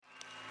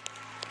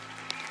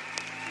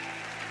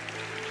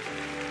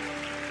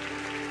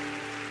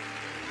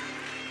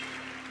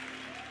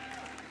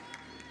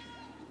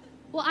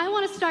Well, I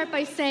want to start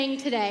by saying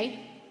today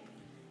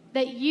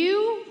that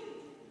you're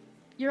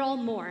all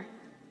more.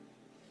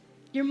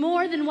 You're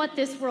more than what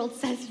this world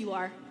says you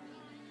are.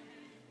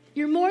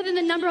 You're more than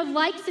the number of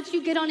likes that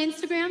you get on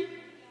Instagram.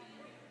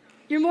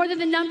 You're more than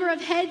the number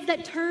of heads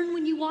that turn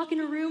when you walk in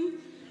a room.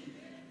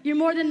 You're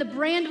more than the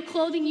brand of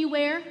clothing you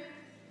wear.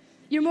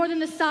 You're more than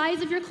the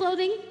size of your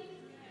clothing.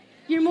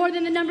 You're more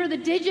than the number of the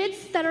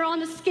digits that are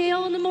on the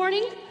scale in the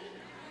morning.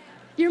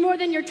 You're more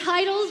than your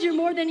titles. You're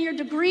more than your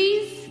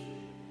degrees.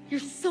 You're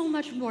so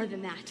much more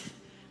than that.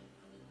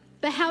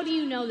 But how do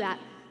you know that?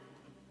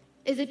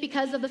 Is it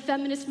because of the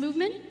feminist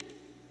movement?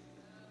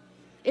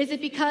 Is it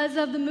because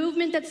of the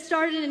movement that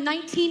started in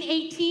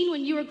 1918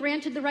 when you were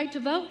granted the right to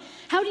vote?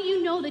 How do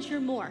you know that you're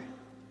more?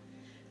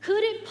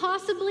 Could it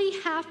possibly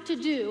have to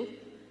do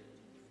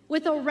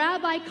with a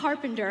rabbi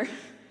carpenter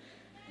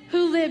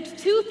who lived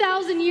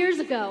 2,000 years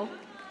ago?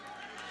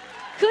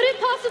 Could it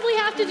possibly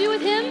have to do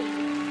with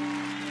him?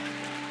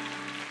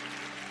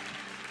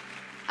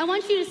 I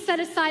want you to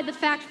set aside the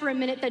fact for a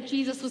minute that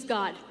Jesus was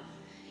God.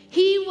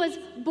 He was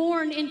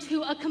born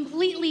into a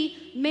completely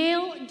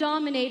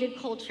male-dominated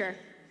culture.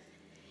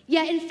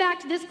 Yet, in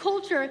fact, this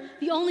culture,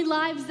 the only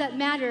lives that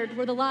mattered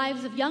were the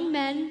lives of young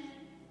men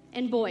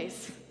and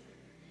boys.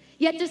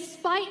 Yet,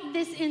 despite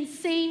this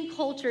insane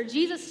culture,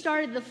 Jesus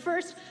started the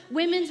first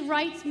women's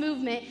rights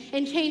movement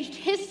and changed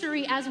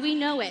history as we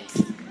know it.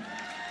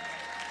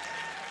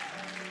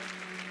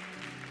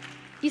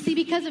 You see,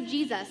 because of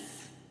Jesus,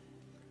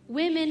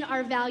 women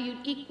are valued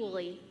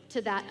equally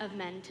to that of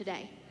men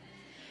today.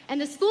 And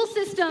the school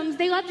systems,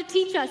 they love to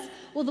teach us,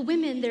 well, the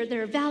women,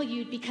 they're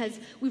valued because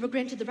we were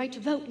granted the right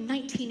to vote in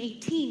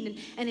 1918,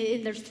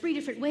 and there's 3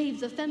 different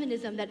waves of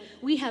feminism that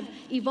we have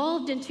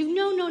evolved into.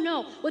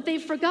 No. What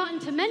they've forgotten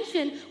to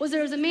mention was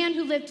there was a man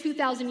who lived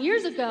 2,000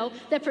 years ago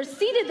that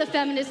preceded the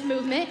feminist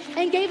movement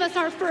and gave us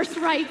our first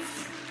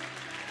rights.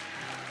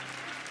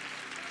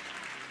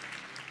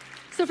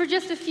 So for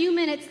just a few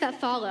minutes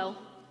that follow,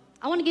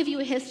 I want to give you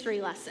a history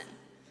lesson,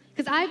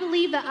 because I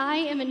believe that I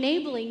am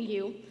enabling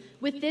you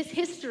with this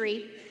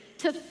history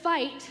to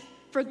fight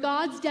for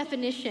God's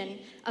definition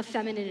of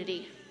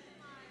femininity.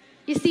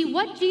 You see,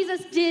 what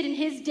Jesus did in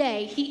his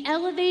day, he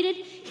elevated,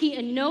 he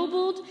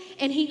ennobled,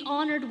 and he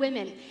honored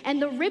women.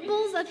 And the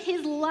ripples of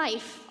his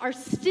life are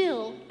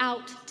still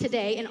out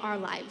today in our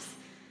lives.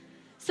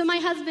 So my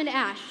husband,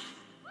 Ash,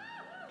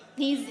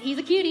 he's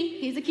a cutie.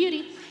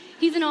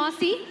 He's an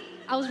Aussie.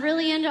 I was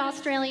really into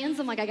Australians.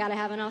 I'm like, I gotta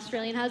have an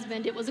Australian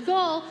husband. It was a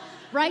goal.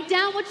 Write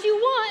down what you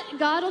want.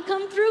 God will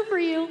come through for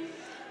you.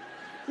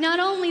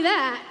 Not only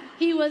that,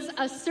 he was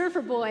a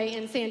surfer boy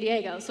in San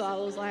Diego, so I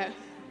was like,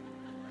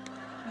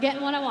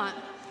 getting what I want.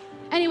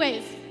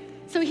 Anyways,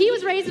 so he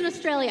was raised in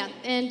Australia,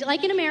 and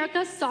like in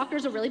America,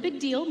 soccer's a really big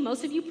deal.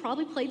 Most of you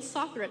probably played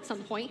soccer at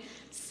some point.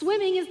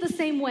 Swimming is the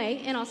same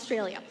way in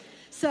Australia.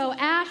 So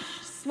Ash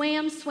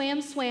swam.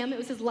 It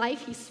was his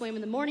life. He swam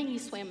in the morning, he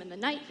swam in the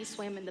night, he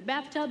swam in the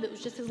bathtub. It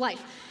was just his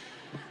life.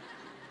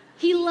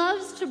 He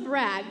loves to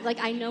brag, like,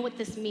 I know what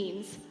this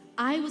means.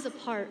 I was a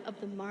part of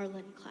the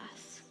Marlin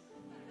class.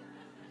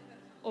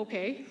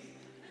 Okay,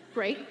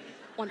 great,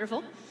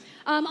 wonderful.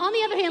 On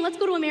the other hand, let's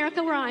go to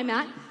America where I'm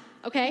at,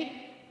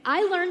 okay?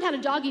 I learned how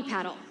to doggy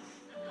paddle.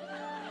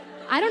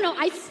 I don't know,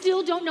 I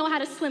still don't know how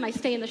to swim. I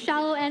stay in the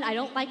shallow end, I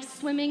don't like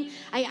swimming.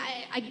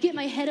 I get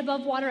my head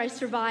above water, I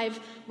survive,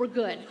 we're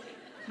good,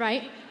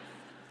 right?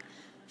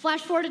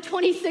 Flash forward to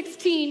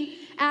 2016,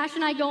 Ash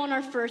and I go on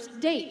our first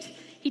date.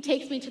 He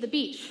takes me to the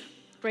beach.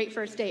 Great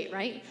first date,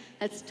 right?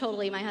 That's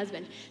totally my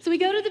husband. So we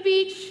go to the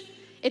beach,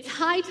 it's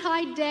high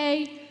tide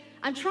day.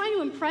 I'm trying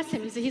to impress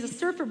him. He's a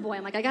surfer boy.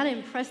 I'm like, I gotta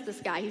impress this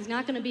guy. He's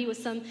not gonna be with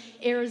some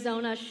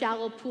Arizona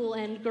shallow pool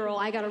end girl.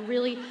 I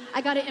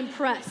gotta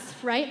impress,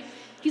 right?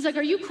 He's like,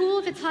 are you cool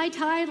if it's high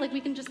tide? Like,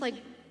 we can just like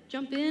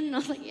jump in? And I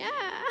was like, yeah,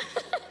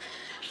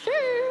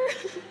 sure,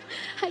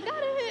 I got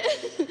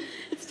it.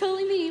 It's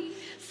totally me.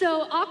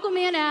 So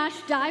Aquaman Ash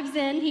dives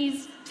in.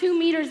 He's 2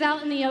 meters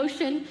out in the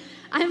ocean.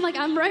 I'm like,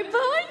 I'm right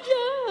behind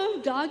you.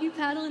 I'm doggy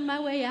paddling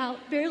my way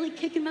out, barely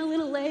kicking my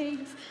little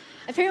legs.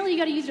 Apparently, you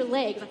got to use your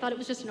legs. I thought it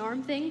was just an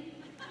arm thing.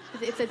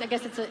 I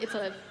guess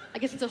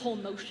it's a whole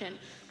motion.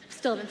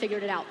 Still haven't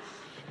figured it out.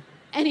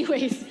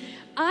 Anyways,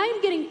 I'm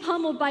getting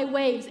pummeled by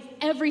waves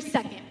every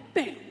second.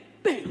 Bam,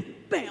 bam,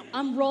 bam.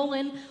 I'm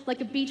rolling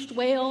like a beached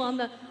whale on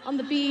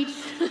the beach.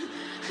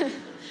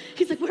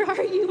 He's like, where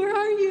are you? Where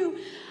are you?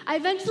 I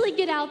eventually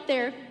get out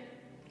there,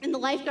 and the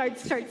lifeguard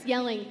starts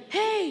yelling,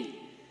 hey,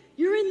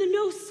 you're in the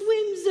no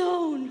swim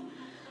zone.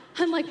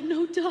 I'm like,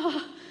 no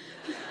duh.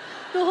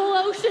 The whole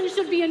ocean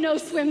should be a no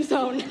swim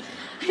zone.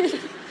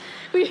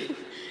 We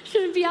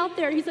shouldn't be out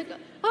there. He's like,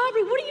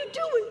 Aubrey, what are you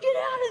doing? Get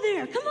out of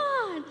there. Come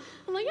on.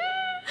 I'm like,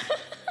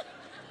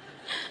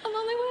 I'm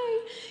on my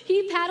way.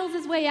 He paddles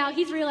his way out.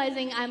 He's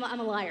realizing I'm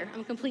a liar.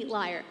 I'm a complete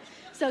liar.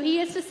 So he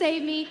has to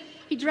save me.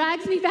 He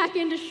drags me back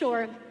into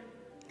shore.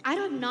 I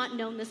have not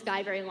known this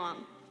guy very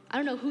long. I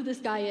don't know who this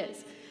guy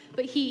is.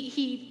 But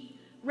he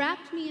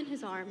wrapped me in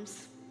his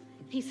arms.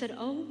 He said,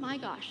 oh my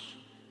gosh,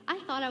 I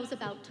thought I was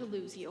about to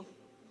lose you.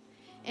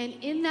 And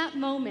in that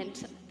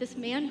moment, this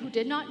man who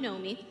did not know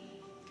me,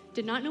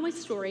 did not know my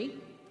story,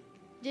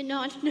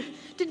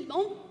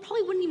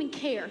 probably wouldn't even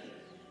care.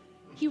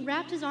 He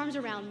wrapped his arms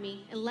around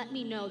me and let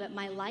me know that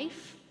my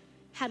life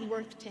had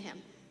worth to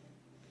him.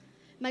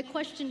 My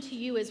question to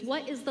you is,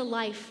 what is the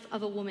life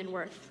of a woman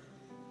worth?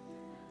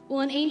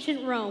 Well, in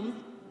ancient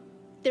Rome,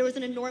 there was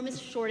an enormous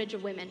shortage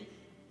of women.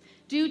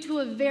 Due to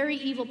a very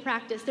evil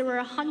practice, there were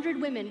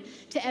 100 women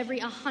to every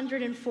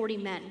 140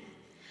 men.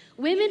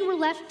 Women were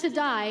left to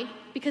die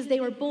because they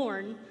were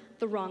born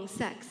the wrong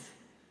sex.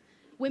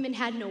 Women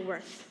had no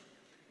worth.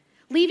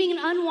 Leaving an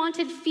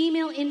unwanted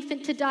female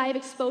infant to die of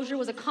exposure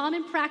was a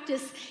common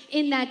practice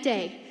in that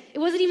day. It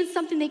wasn't even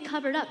something they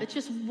covered up. It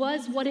just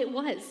was what it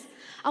was.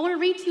 I want to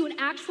read to you an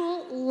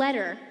actual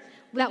letter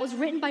that was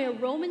written by a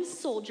Roman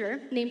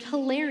soldier named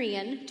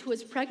Hilarion to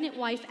his pregnant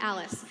wife,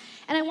 Alice.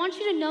 And I want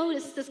you to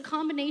notice this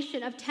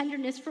combination of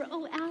tenderness for,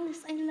 oh, Alice,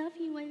 I love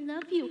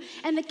you,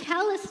 and the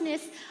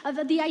callousness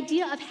of the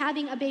idea of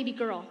having a baby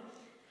girl.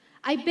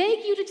 I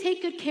beg you to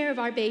take good care of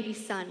our baby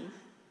son.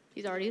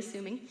 He's already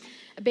assuming.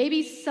 A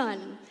baby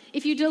son.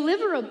 If you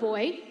deliver a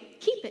boy,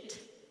 keep it.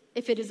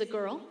 If it is a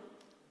girl,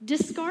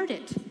 discard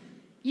it.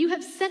 You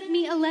have sent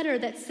me a letter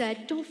that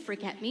said, don't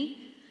forget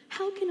me.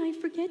 How can I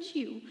forget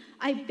you?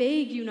 I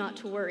beg you not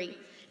to worry.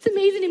 It's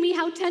amazing to me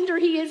how tender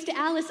he is to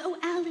Alice. Oh,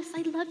 Alice,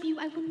 I love you.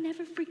 I will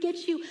never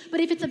forget you. But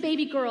if it's a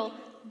baby girl,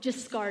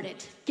 discard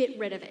it. Get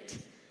rid of it.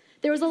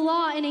 There was a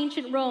law in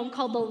ancient Rome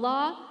called the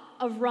Law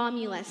of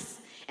Romulus,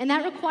 and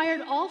that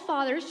required all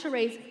fathers to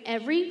raise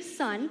every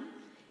son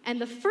and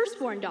the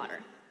firstborn daughter,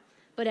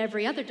 but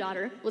every other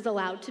daughter was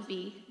allowed to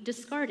be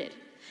discarded.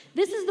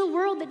 This is the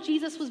world that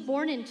Jesus was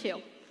born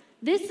into.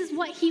 This is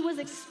what he was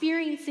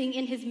experiencing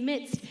in his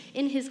midst,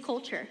 in his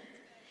culture.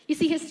 You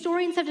see,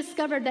 historians have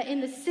discovered that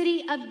in the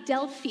city of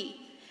Delphi,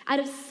 out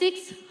of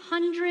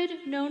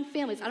 600 known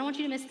families, I don't want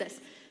you to miss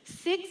this,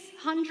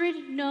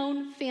 600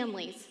 known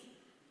families,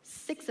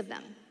 6 of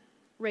them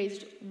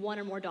raised one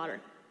or more daughter.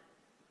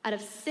 Out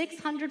of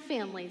 600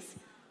 families,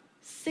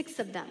 6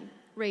 of them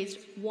raised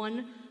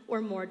one or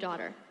more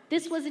daughter.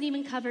 This wasn't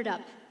even covered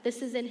up.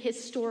 This is in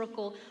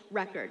historical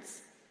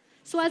records.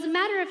 So as a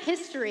matter of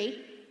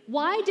history,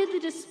 why did the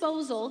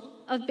disposal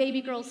of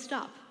baby girls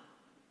stop?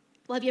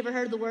 Well, have you ever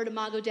heard the word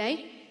Imago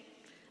Dei?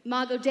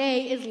 Imago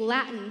Dei is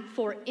Latin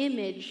for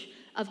image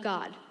of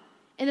God.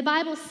 And the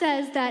Bible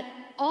says that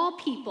all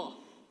people,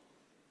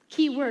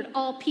 key word,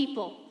 all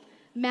people,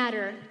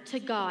 matter to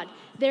God.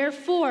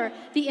 Therefore,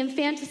 the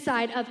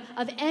infanticide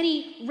of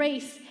any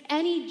race,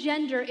 any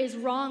gender is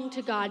wrong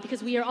to God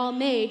because we are all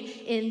made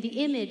in the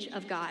image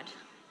of God.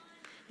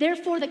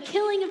 Therefore, the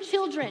killing of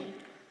children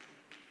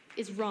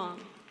is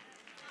wrong.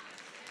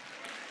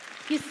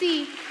 You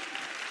see,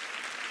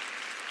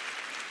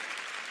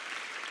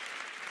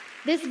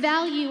 this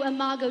value,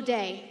 Imago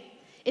Dei,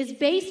 is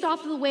based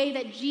off of the way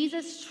that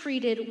Jesus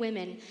treated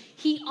women.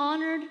 He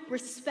honored,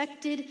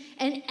 respected,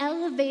 and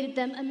elevated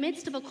them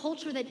amidst of a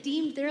culture that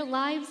deemed their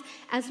lives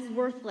as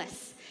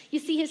worthless. You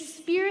see, his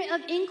spirit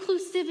of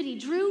inclusivity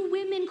drew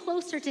women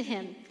closer to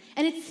him,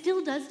 and it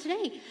still does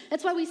today.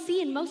 That's why we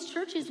see in most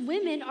churches,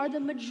 women are the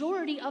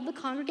majority of the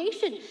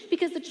congregation,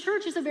 because the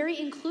church is a very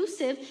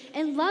inclusive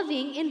and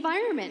loving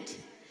environment.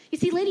 You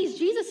see, ladies,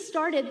 Jesus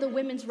started the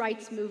women's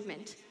rights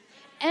movement.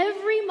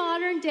 Every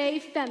modern-day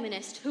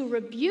feminist who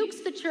rebukes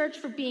the church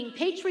for being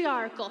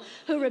patriarchal,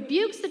 who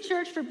rebukes the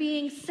church for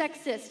being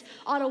sexist,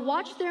 ought to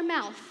watch their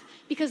mouth,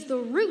 because the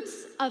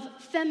roots of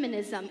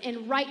feminism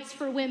and rights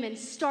for women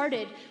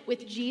started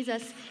with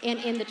Jesus and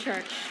in the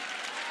church.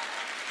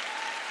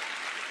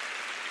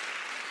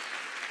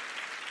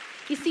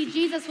 You see,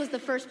 Jesus was the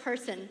first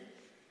person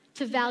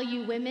to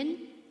value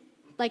women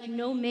like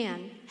no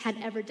man had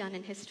ever done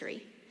in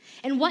history.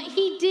 And what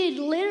he did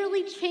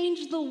literally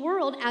changed the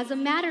world as a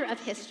matter of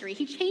history.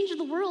 He changed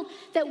the world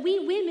that we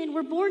women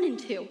were born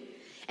into.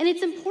 And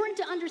it's important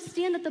to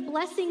understand that the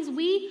blessings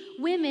we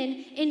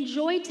women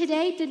enjoy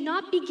today did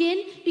not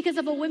begin because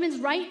of a women's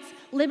rights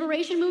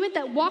liberation movement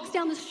that walks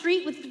down the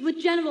street with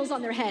genitals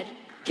on their head.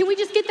 Can we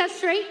just get that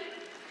straight?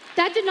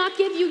 That did not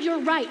give you your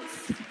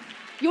rights.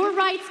 Your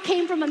rights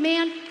came from a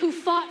man who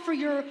fought for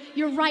your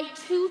right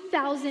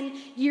 2,000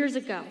 years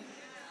ago.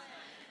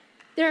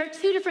 There are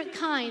 2 different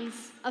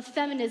kinds of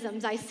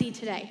feminisms I see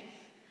today.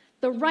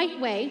 The right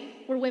way,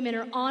 where women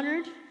are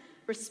honored,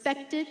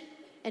 respected,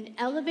 and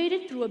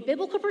elevated through a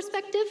biblical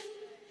perspective,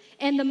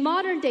 and the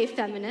modern-day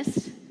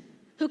feminist,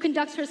 who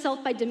conducts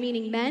herself by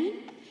demeaning men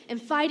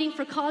and fighting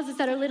for causes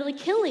that are literally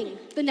killing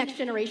the next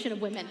generation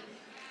of women.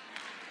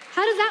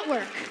 How does that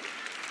work?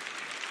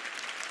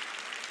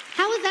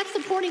 How is that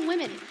supporting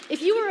women?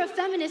 If you were a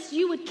feminist,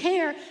 you would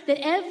care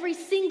that every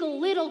single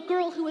little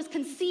girl who was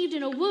conceived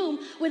in a womb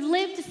would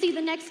live to see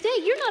the next day.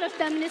 You're not a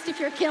feminist if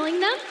you're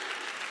killing them.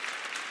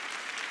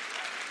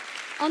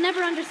 I'll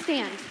never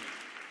understand.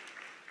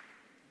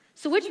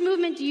 So which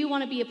movement do you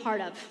want to be a part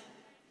of?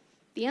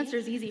 The answer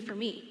is easy for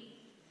me.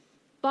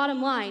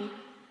 Bottom line,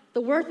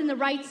 the worth and the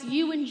rights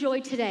you enjoy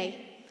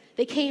today,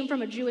 they came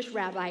from a Jewish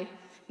rabbi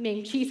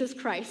named Jesus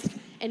Christ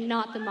and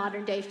not the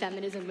modern-day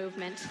feminism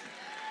movement.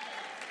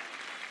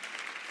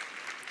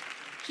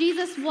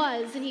 Jesus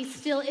was, and he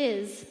still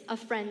is, a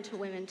friend to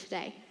women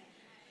today.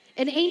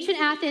 In ancient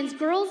Athens,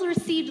 girls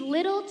received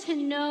little to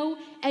no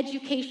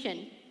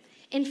education.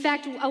 In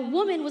fact, a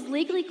woman was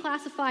legally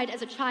classified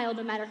as a child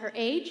no matter her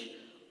age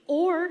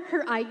or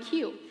her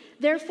IQ.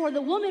 Therefore,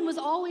 the woman was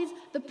always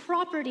the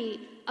property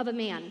of a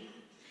man.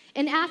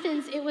 In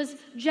Athens, it was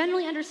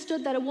generally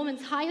understood that a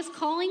woman's highest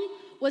calling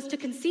was to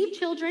conceive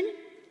children,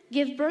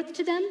 give birth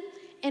to them,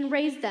 and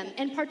raise them,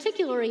 and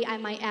particularly, I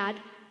might add,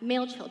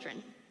 male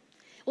children.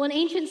 Well, in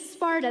ancient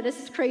Sparta,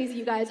 this is crazy,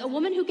 you guys, a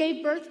woman who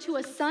gave birth to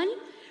a son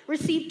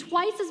received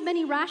twice as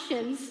many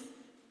rations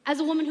as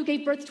a woman who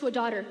gave birth to a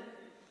daughter.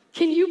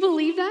 Can you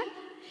believe that?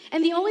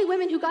 And the only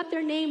women who got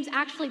their names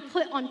actually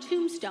put on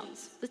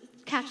tombstones,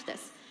 catch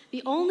this,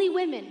 the only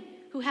women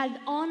who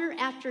had honor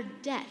after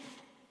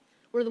death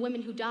were the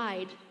women who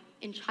died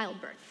in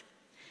childbirth.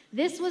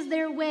 This was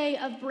their way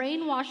of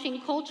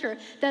brainwashing culture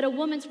that a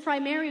woman's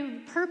primary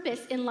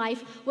purpose in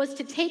life was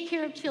to take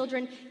care of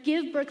children,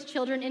 give birth to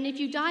children, and if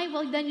you die,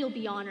 well, then you'll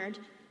be honored,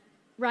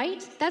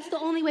 right? That's the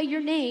only way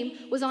your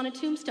name was on a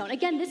tombstone.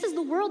 Again, this is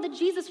the world that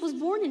Jesus was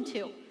born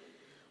into.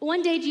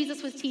 One day,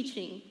 Jesus was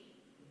teaching,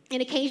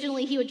 and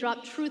occasionally he would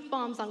drop truth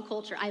bombs on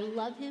culture. I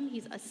love him.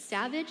 He's a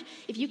savage.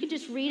 If you could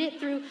just read it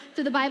through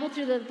the Bible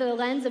through the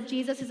lens of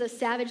Jesus as a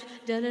savage,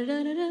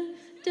 dun-dun-dun-dun-dun,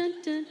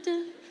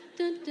 dun-dun-dun.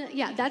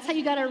 Yeah, that's how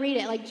you got to read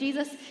it. Like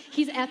Jesus,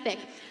 he's epic.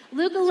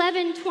 Luke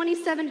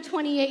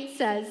 11:27-28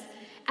 says,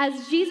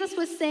 as Jesus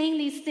was saying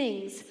these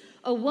things,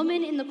 a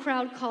woman in the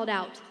crowd called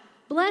out,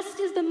 blessed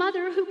is the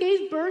mother who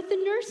gave birth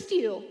and nursed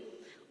you.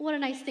 What a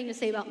nice thing to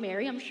say about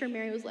Mary. I'm sure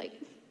Mary was like,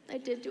 I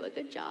did do a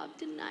good job,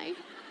 didn't I?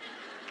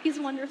 He's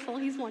wonderful,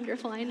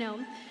 I know.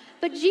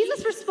 But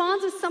Jesus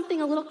responds with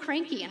something a little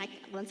cranky. And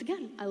once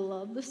again, I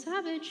love the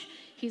savage.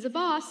 He's a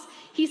boss.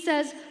 He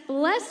says,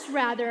 blessed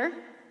rather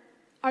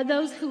are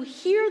those who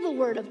hear the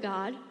word of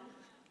God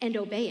and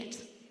obey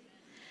it.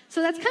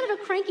 So that's kind of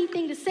a cranky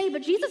thing to say,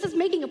 but Jesus is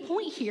making a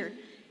point here.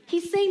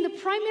 He's saying the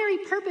primary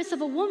purpose of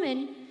a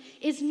woman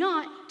is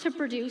not to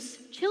produce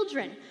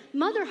children.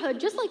 Motherhood,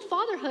 just like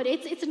fatherhood,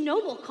 it's a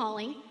noble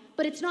calling,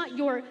 but it's not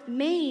your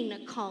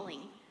main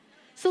calling.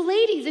 So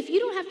ladies, if you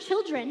don't have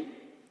children,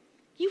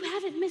 you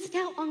haven't missed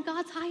out on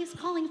God's highest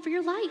calling for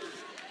your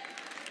life.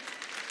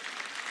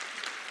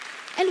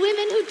 And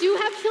women who do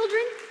have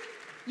children,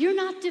 you're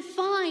not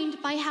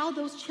defined by how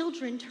those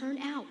children turn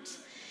out.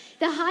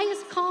 The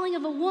highest calling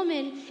of a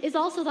woman is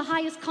also the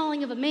highest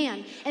calling of a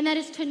man, and that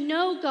is to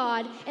know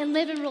God and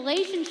live in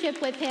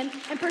relationship with him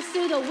and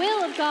pursue the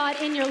will of God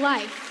in your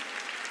life.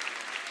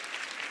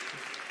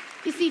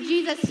 You see,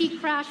 Jesus, he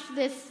crashed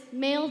this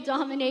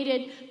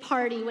male-dominated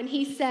party when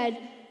he said,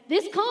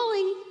 this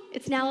calling,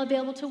 it's now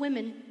available to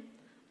women.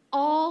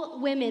 All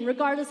women,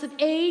 regardless of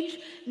age,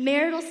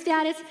 marital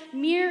status,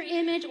 mirror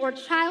image, or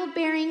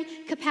childbearing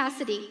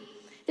capacity.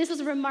 This was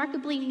a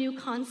remarkably new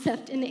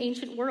concept in the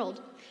ancient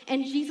world,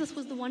 and Jesus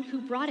was the one who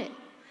brought it.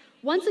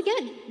 Once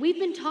again, we've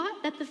been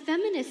taught that the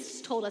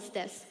feminists told us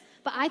this,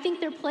 but I think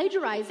they're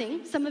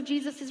plagiarizing some of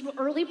Jesus'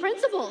 early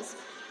principles.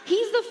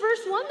 He's the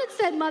first one that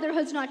said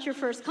motherhood's not your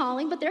first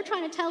calling, but they're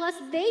trying to tell us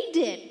they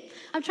did.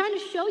 I'm trying to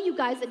show you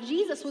guys that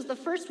Jesus was the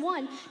first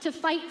one to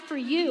fight for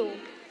you.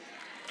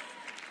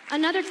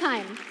 Another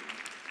time,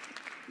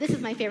 this is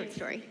my favorite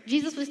story.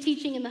 Jesus was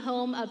teaching in the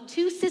home of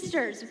two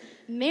sisters,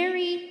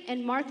 Mary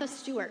and Martha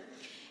Stewart.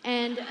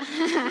 And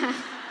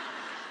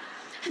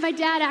my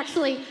dad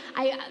actually,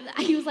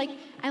 he was like,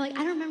 I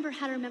don't remember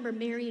how to remember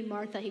Mary and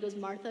Martha. He goes,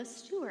 Martha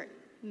Stewart.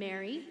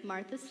 Mary,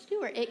 Martha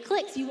Stewart. It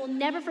clicks. You will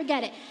never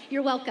forget it.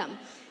 You're welcome.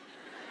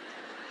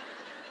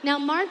 Now,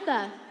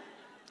 Martha,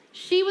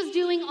 she was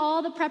doing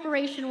all the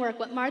preparation work,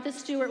 what Martha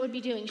Stewart would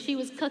be doing. She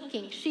was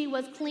cooking. She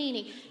was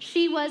cleaning.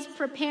 She was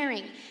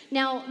preparing.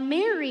 Now,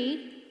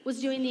 Mary was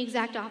doing the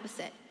exact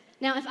opposite.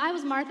 Now, if I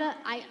was Martha,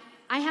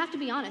 I have to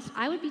be honest,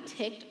 I would be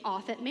ticked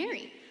off at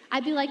Mary.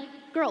 I'd be like,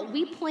 girl,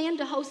 we planned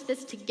to host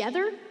this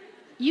together.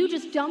 You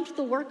just dumped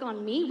the work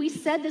on me. We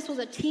said this was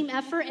a team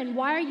effort, and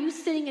why are you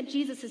sitting at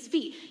Jesus'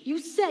 feet? You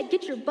said,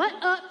 get your butt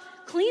up,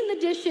 clean the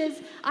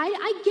dishes.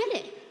 I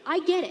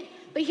get it.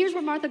 But here's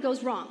where Martha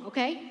goes wrong,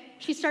 okay?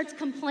 She starts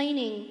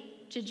complaining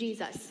to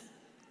Jesus.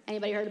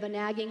 Anybody heard of a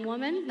nagging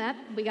woman?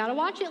 We gotta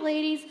watch it,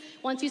 ladies.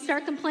 Once you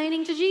start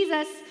complaining to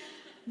Jesus,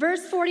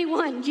 verse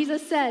 41,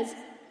 Jesus says,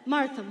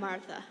 Martha,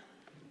 Martha.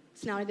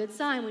 It's not a good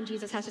sign when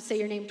Jesus has to say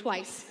your name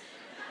twice.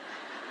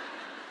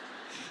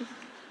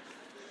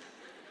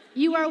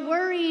 You are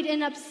worried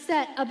and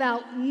upset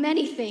about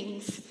many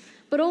things,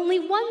 but only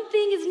one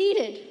thing is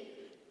needed.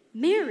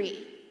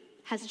 Mary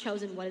has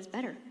chosen what is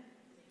better.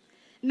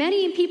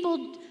 Many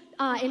people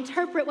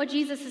interpret what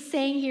Jesus is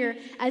saying here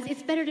as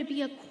it's better to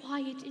be a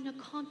quiet and a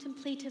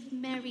contemplative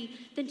Mary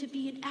than to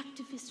be an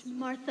activist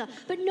Martha.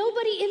 But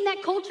nobody in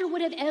that culture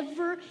would have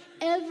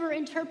ever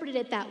interpreted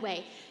it that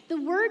way. The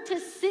word to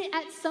sit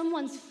at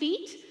someone's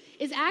feet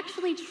is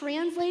actually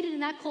translated in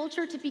that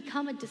culture to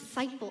become a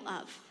disciple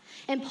of.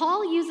 And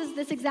Paul uses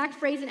this exact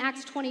phrase in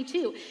Acts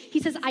 22. He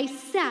says, I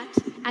sat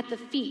at the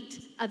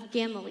feet of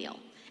Gamaliel.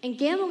 And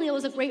Gamaliel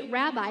was a great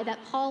rabbi that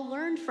Paul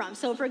learned from.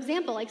 So for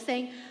example, like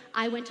saying,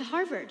 I went to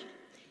Harvard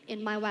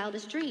in my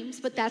wildest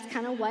dreams, but that's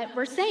kind of what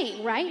we're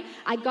saying, right?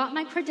 I got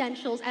my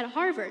credentials at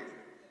Harvard.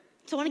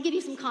 So I want to give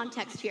you some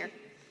context here.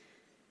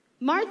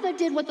 Martha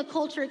did what the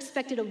culture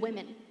expected of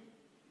women.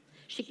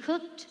 She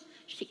cooked,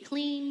 she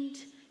cleaned,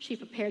 she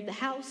prepared the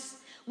house,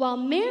 while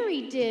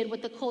Mary did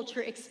what the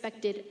culture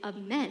expected of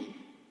men.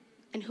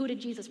 And who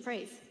did Jesus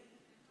praise?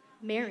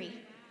 Mary.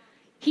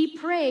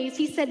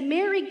 He said,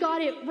 Mary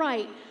got it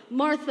right,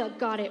 Martha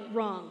got it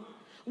wrong.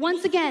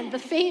 Once again, the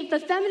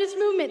feminist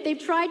movement,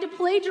 they've tried to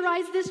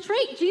plagiarize this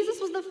trait.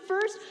 Jesus was the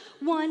first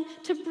one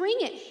to bring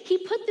it. He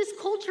put this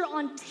culture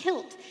on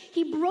tilt.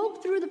 He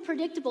broke through the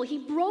predictable. He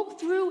broke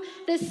through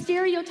the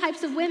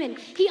stereotypes of women.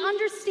 He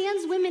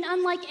understands women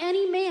unlike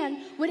any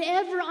man would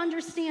ever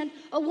understand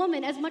a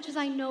woman. As much as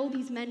I know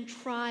these men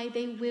try,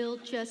 they will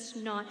just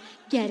not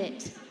get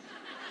it.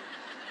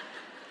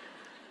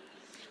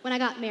 When I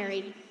got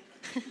married,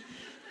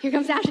 here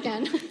comes Ash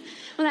again.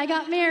 When I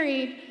got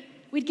married,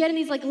 we'd get in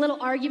these like little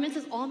arguments,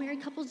 as all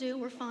married couples do.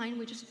 We're fine.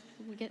 We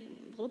get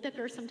a little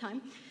bicker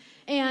sometime.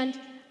 And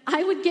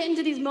I would get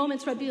into these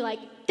moments where I'd be like,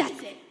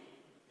 that's it.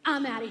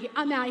 I'm out of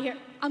here.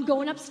 I'm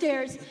going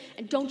upstairs,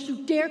 and don't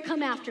you dare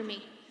come after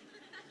me.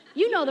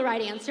 You know the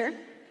right answer.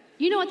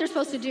 You know what they're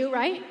supposed to do,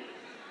 right?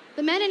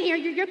 The men in here,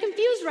 you're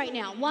confused right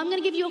now. Well, I'm going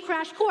to give you a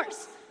crash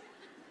course.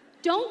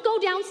 Don't go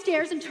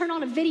downstairs and turn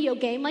on a video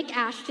game like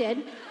Ash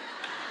did.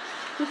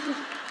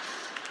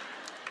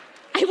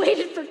 I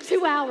waited for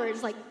 2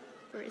 hours, like,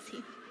 where is he?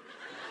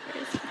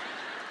 Where is he?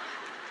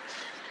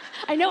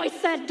 I know I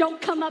said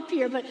don't come up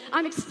here, but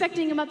I'm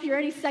expecting him up here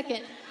any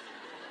second.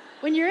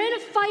 When you're in a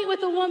fight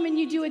with a woman,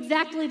 you do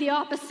exactly the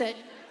opposite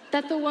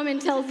that the woman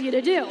tells you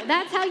to do.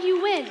 That's how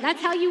you win.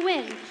 That's how you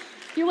win.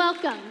 You're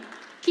welcome.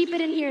 Keep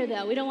it in here,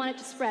 though. We don't want it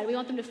to spread. We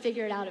want them to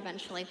figure it out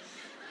eventually.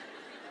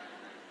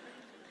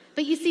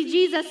 But you see,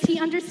 Jesus, he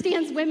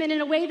understands women in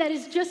a way that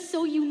is just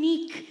so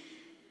unique.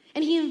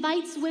 And he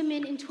invites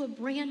women into a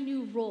brand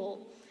new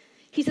role.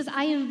 He says,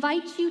 I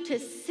invite you to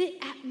sit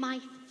at my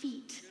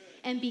feet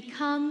and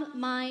become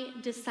my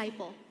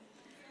disciple.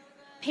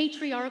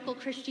 Patriarchal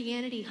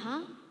Christianity,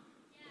 huh?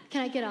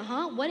 Can I get a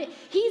huh?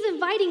 He's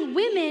inviting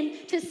women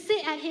to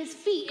sit at his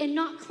feet and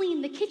not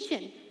clean the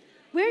kitchen.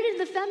 Where did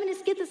the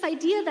feminists get this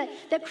idea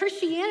that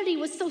Christianity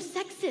was so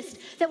sexist,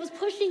 that was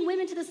pushing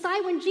women to the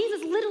side, when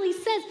Jesus literally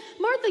says,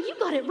 Martha, you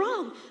got it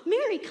wrong.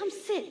 Mary, come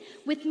sit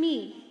with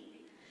me.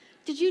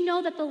 Did you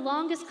know that the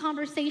longest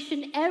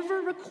conversation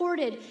ever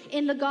recorded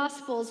in the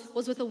Gospels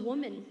was with a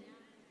woman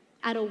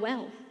at a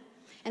well?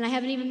 And I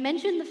haven't even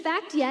mentioned the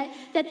fact yet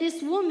that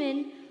this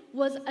woman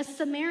was a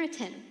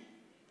Samaritan.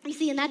 You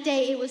see, in that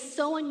day, it was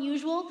so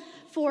unusual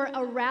for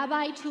a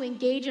rabbi to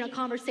engage in a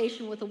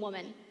conversation with a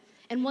woman.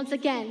 And once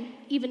again,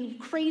 even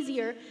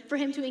crazier for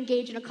him to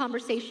engage in a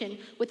conversation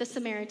with a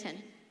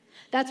Samaritan.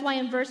 That's why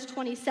in verse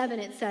 27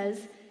 it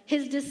says,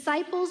 his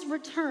disciples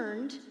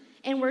returned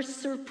and were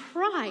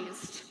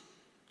surprised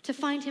to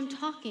find him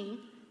talking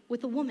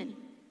with a woman.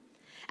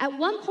 At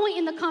one point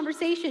in the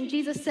conversation,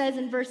 Jesus says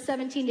in verse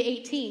 17 to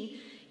 18,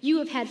 you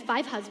have had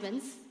 5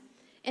 husbands,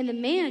 and the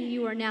man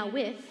you are now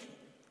with,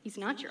 he's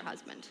not your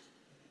husband.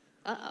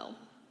 Uh-oh.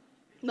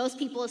 Most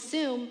people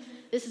assume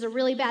this is a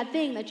really bad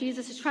thing, that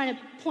Jesus is trying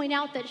to point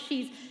out that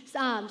she's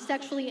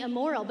sexually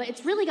immoral, but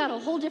it's really got a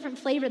whole different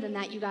flavor than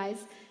that, you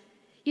guys.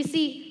 You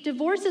see,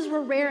 divorces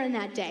were rare in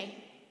that day.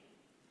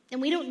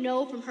 And we don't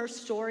know from her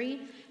story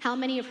how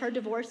many of her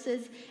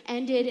divorces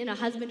ended in a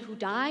husband who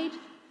died,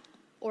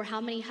 or how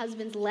many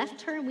husbands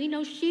left her. And we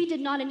know she did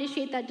not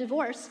initiate that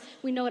divorce.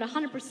 We know it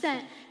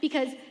 100%,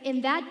 because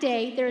in that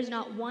day, there is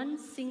not one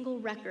single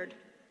record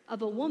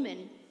of a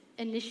woman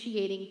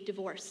initiating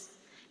divorce,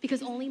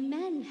 because only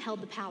men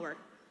held the power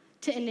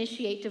to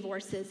initiate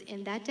divorces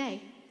in that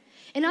day.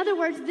 In other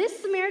words,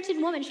 this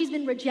Samaritan woman, she's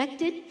been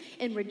rejected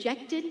and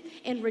rejected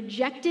and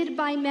rejected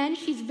by men.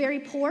 She's very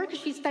poor because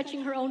she's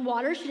fetching her own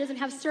water. She doesn't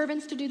have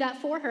servants to do that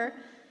for her.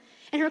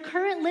 And her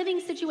current living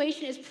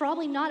situation is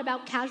probably not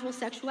about casual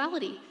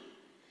sexuality.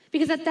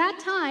 Because at that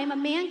time, a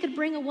man could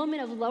bring a woman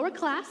of lower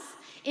class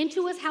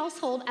into his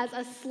household as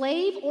a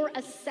slave or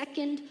a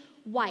second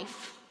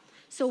wife.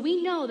 So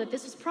we know that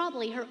this was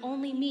probably her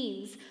only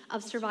means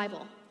of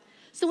survival.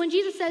 So when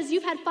Jesus says,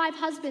 you've had 5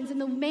 husbands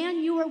and the man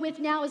you are with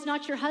now is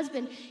not your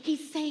husband,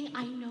 he's saying,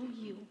 I know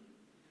you.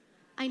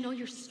 I know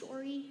your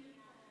story.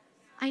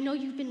 I know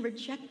you've been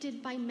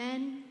rejected by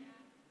men.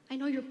 I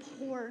know you're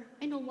poor.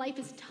 I know life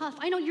is tough.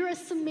 I know you're a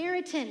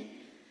Samaritan.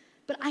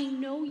 But I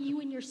know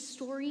you and your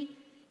story,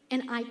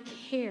 and I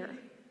care.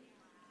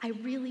 I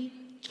really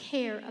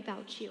care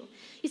about you.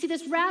 You see,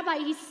 this rabbi,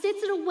 he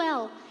sits at a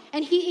well,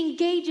 and he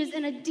engages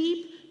in a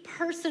deep,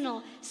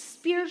 personal,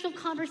 spiritual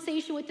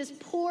conversation with this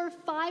poor,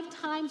 5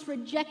 times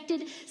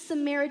rejected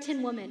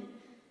Samaritan woman.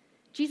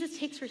 Jesus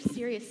takes her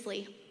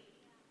seriously.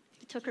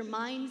 He took her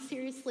mind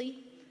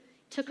seriously,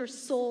 took her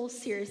soul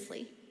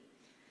seriously.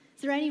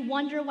 Is there any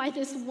wonder why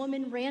this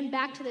woman ran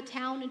back to the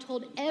town and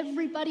told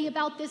everybody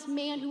about this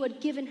man who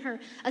had given her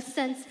a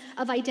sense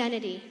of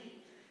identity?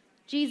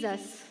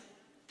 Jesus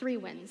 3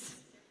 wins.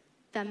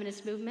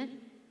 Feminist movement,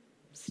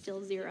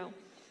 still 0.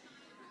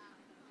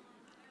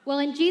 Well,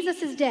 in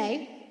Jesus'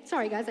 day,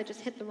 sorry guys, I just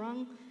hit the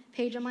wrong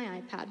page on my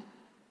iPad.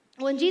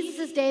 Well, in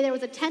Jesus' day, there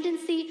was a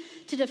tendency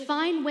to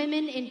define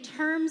women in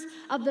terms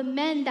of the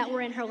men that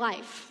were in her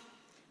life.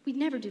 We'd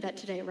never do that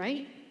today,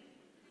 right?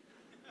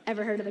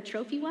 Ever heard of a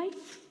trophy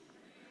wife?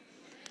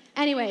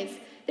 Anyways,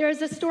 there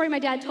was a story my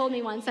dad told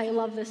me once. I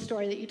love this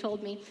story that you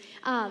told me.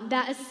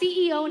 That a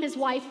CEO and his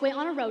wife went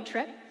on a road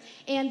trip,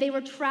 and they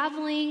were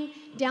traveling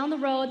down the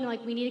road, and they're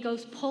like, we need to go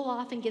pull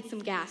off and get some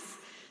gas.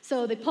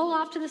 So they pull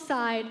off to the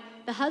side.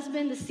 The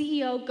husband, the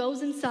CEO,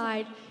 goes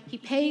inside. He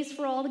pays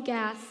for all the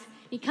gas.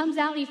 He comes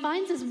out, and he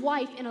finds his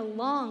wife in a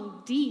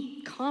long,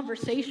 deep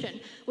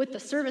conversation with the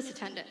service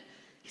attendant.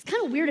 He's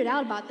kind of weirded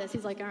out about this.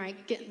 He's like, all right,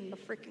 get in the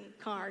freaking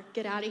car.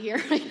 Get out of here.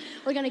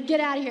 We're going to get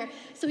out of here.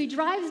 So he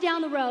drives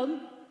down the road.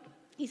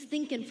 He's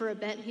thinking for a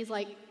bit, and he's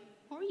like,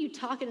 what were you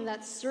talking to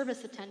that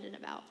service attendant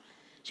about?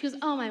 She goes,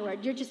 oh my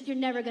word, you're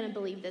never going to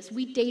believe this.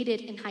 We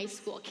dated in high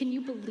school. Can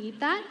you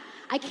believe that?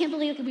 I can't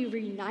believe we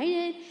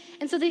reunited.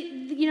 And so the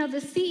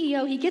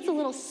CEO, he gets a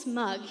little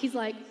smug. He's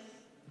like,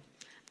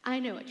 I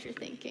know what you're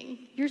thinking.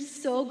 You're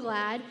so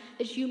glad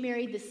that you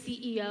married the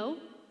CEO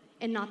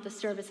and not the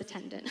service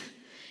attendant.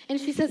 And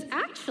she says,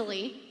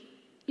 actually,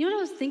 you know what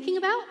I was thinking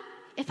about?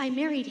 If I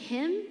married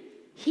him,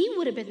 he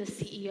would have been the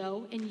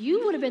CEO and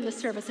you would have been the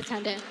service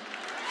attendant.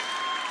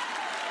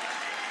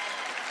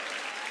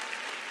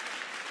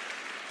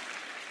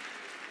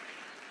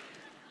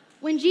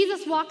 When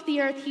Jesus walked the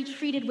earth, he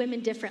treated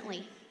women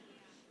differently.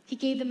 He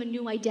gave them a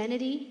new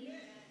identity.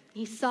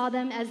 He saw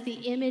them as the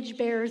image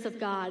bearers of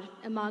God,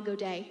 Imago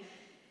Dei.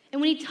 And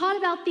when he taught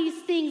about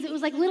these things, it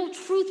was like little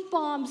truth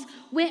bombs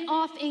went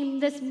off in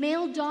this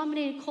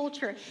male-dominated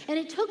culture. And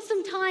it took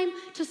some time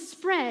to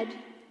spread.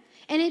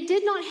 And it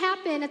did not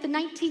happen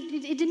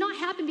it did not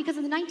happen because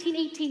of the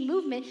 1918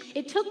 movement.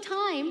 It took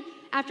time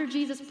after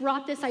Jesus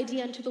brought this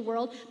idea into the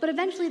world, but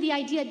eventually the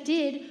idea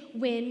did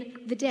win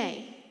the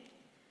day.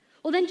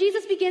 Well, then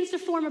Jesus begins to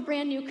form a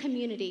brand new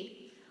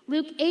community.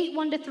 Luke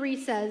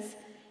 8:1-3 says,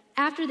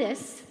 after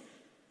this,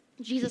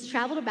 Jesus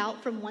traveled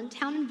about from one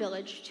town and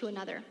village to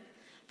another,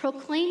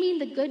 proclaiming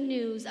the good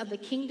news of the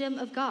kingdom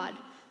of God.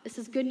 This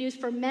is good news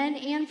for men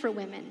and for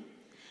women.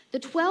 The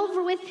 12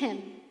 were with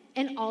him,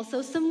 and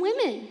also some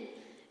women.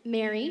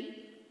 Mary,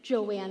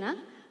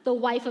 Joanna, the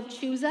wife of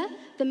Chuza,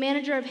 the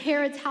manager of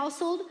Herod's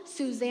household,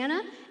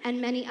 Susanna, and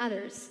many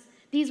others.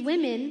 These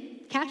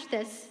women, catch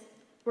this,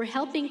 were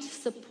helping to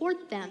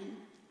support them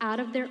out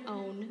of their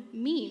own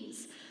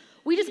means.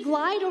 We just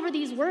glide over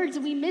these words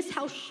and we miss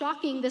how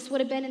shocking this would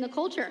have been in the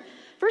culture.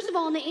 First of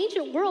all, in the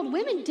ancient world,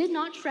 women did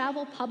not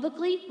travel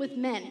publicly with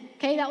men,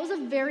 okay? That was a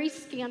very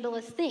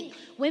scandalous thing.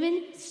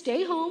 Women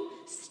stay home,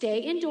 stay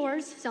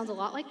indoors. Sounds a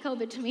lot like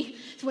COVID to me.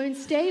 So women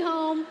stay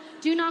home,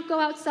 do not go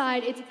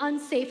outside. It's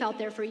unsafe out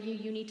there for you.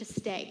 You need to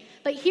stay.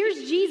 But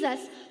here's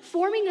Jesus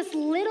forming this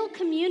little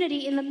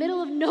community in the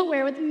middle of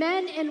nowhere with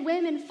men and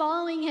women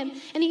following him.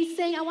 And he's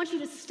saying, I want you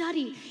to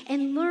study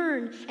and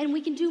learn, and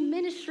we can do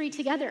ministry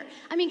together.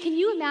 I mean, can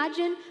you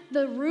imagine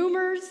the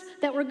rumors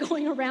that were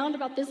going around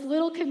about this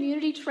little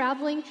community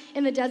traveling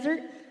in the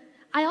desert?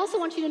 I also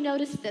want you to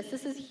notice this.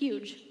 This is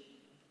huge.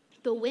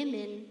 The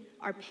women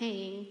are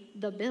paying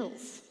the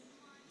bills.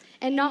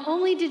 And not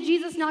only did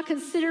Jesus not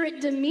consider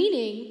it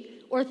demeaning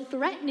or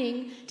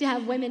threatening to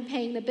have women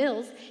paying the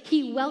bills,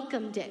 he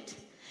welcomed it.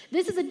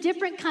 This is a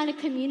different kind of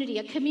community,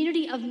 a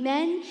community of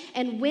men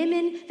and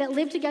women that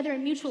live together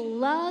in mutual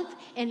love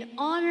and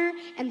honor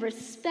and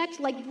respect,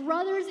 like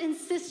brothers and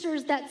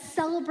sisters that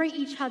celebrate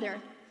each other.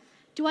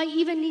 Do I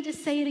even need to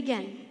say it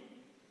again?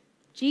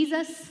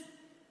 Jesus,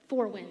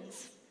 4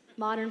 wins.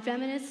 Modern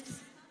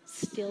feminists,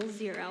 still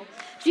 0.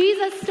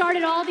 Jesus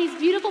started all these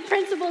beautiful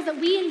principles that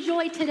we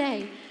enjoy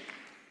today.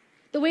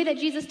 The way that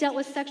Jesus dealt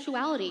with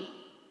sexuality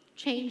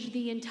changed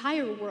the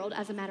entire world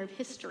as a matter of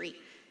history.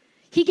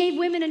 He gave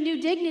women a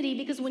new dignity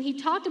because when he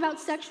talked about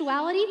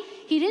sexuality,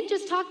 he didn't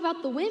just talk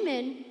about the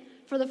women.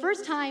 For the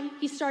first time,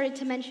 he started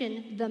to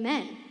mention the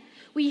men.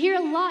 We hear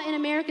a lot in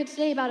America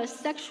today about a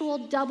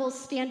sexual double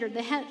standard.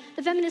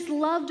 The feminists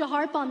love to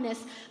harp on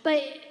this.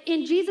 But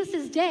in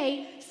Jesus'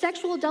 day,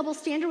 sexual double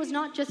standard was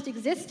not just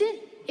existent,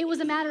 it was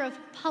a matter of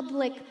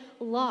public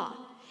law.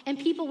 And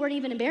people weren't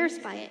even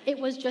embarrassed by it. It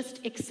was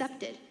just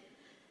accepted.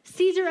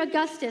 Caesar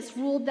Augustus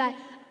ruled that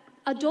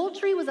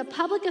adultery was a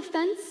public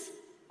offense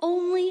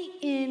only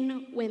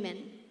in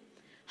women.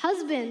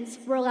 Husbands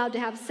were allowed to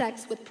have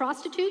sex with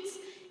prostitutes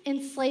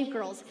and slave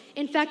girls.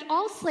 In fact,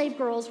 all slave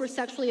girls were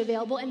sexually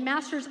available, and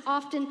masters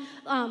often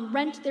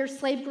rent their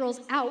slave girls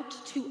out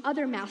to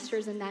other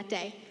masters in that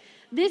day.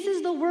 This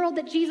is the world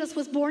that Jesus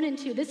was born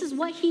into. This is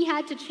what he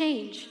had to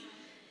change.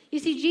 You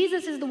see,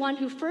 Jesus is the one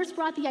who first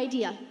brought the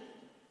idea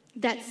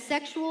that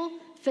sexual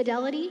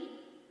fidelity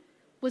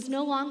was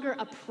no longer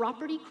a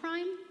property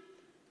crime,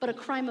 but a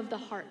crime of the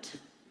heart.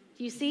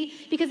 Do you see?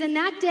 Because in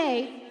that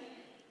day,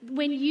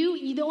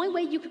 the only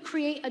way you could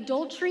commit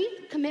adultery,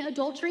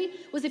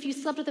 was if you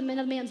slept with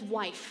another man's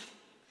wife,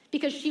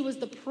 because she was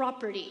the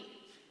property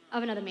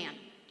of another man.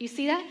 You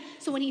see that?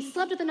 So when he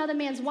slept with another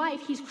man's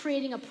wife, he's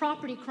creating a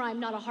property crime,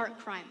 not a heart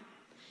crime.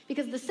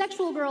 Because the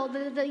sexual girl,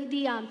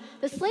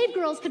 the slave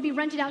girls could be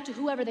rented out to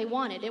whoever they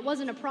wanted. It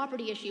wasn't a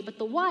property issue, but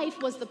the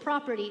wife was the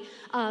property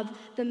of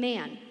the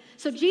man.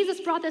 So Jesus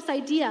brought this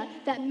idea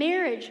that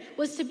marriage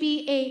was to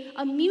be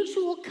a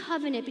mutual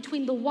covenant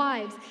between the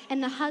wives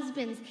and the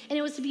husbands, and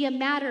it was to be a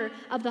matter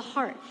of the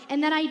heart.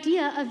 And that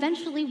idea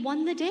eventually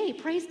won the day,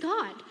 praise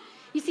God.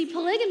 You see,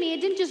 polygamy,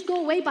 it didn't just go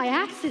away by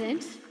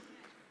accident.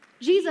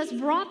 Jesus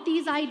brought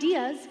these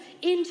ideas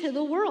into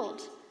the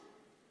world.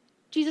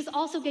 Jesus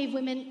also gave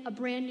women a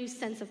brand new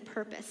sense of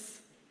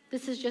purpose.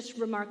 This is just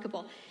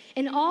remarkable.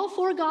 In all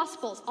four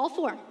Gospels, all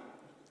four,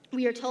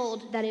 we are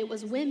told that it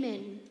was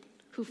women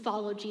who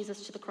followed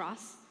Jesus to the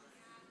cross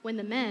when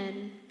the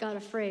men got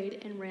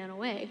afraid and ran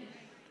away.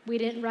 We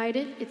didn't write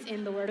it, it's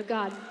in the Word of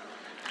God.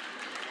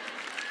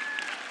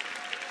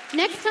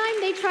 Next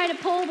time they try to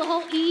pull the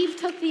whole Eve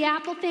took the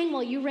apple thing,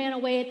 well, you ran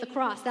away at the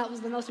cross. That was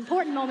the most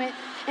important moment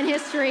in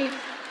history.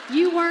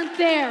 You weren't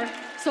there,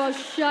 so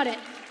shut it.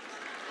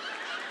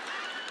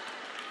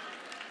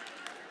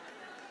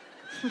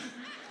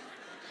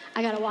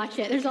 I gotta watch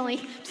it. There's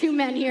only 2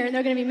 men here, and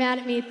they're gonna be mad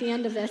at me at the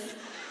end of this.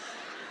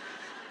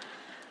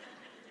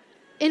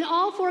 In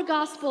all four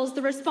Gospels,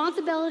 the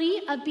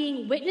responsibility of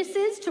being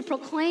witnesses to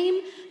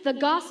proclaim the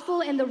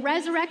gospel and the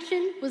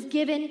resurrection was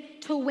given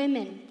to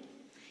women.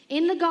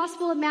 In the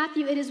Gospel of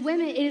Matthew, it is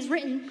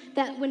written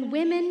that when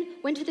women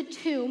went to the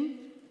tomb,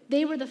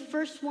 they were the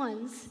first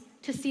ones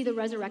to see the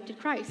resurrected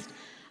Christ.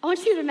 I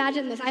want you to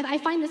imagine this. I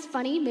find this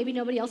funny. Maybe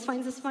nobody else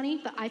finds this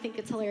funny, but I think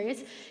it's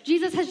hilarious.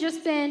 Jesus has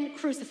just been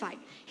crucified.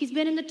 He's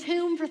been in the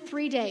tomb for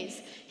 3 days.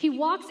 He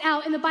walks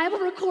out, and the Bible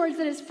records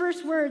that his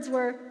first words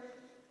were,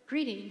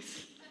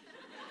 "Greetings."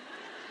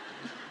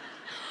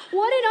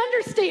 What an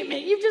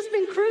understatement. You've just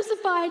been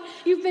crucified.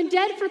 You've been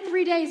dead for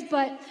 3 days,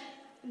 but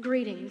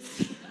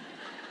greetings.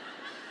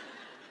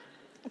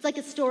 It's like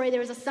a story. There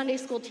was a Sunday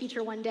school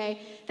teacher one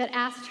day that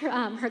asked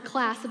her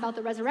class about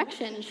the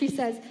resurrection. And she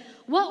says,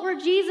 "What were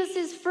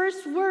Jesus'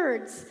 first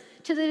words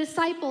to the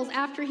disciples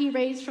after he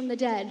raised from the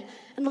dead?"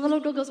 And the little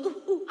girl goes,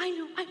 "Ooh, I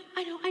know.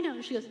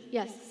 And she goes,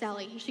 "Yes,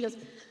 Sally." And she goes,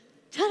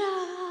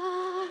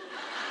 "Ta-da!"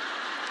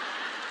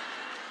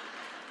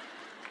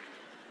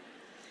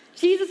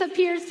 Jesus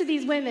appears to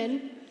these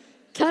women,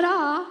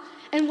 ta-da,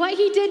 and what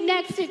he did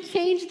next, it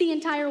changed the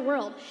entire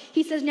world.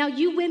 He says, "Now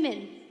you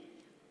women,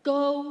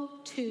 go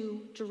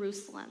to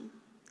Jerusalem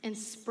and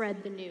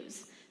spread the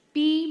news.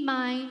 Be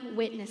my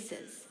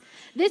witnesses."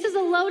 This is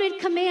a loaded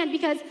command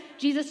because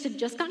Jesus had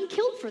just gotten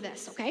killed for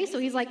this, okay? So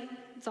he's like,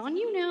 it's on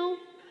you now.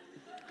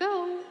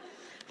 Go,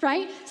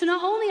 right? So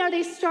not only are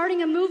they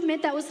starting a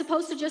movement that was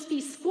supposed to just be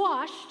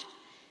squashed,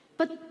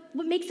 but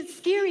what makes it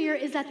scarier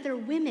is that they're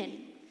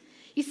women.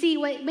 You see,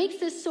 what makes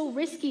this so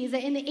risky is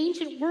that in the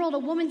ancient world, a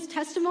woman's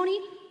testimony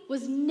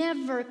was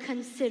never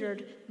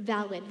considered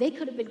valid. They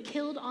could have been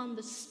killed on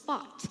the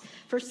spot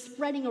for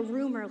spreading a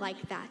rumor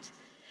like that.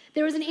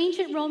 There was an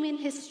ancient Roman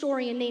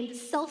historian named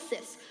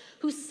Celsus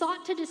who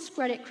sought to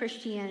discredit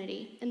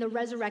Christianity and the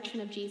resurrection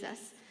of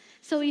Jesus.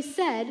 So he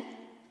said,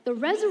 "The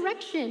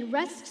resurrection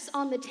rests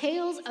on the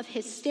tales of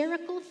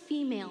hysterical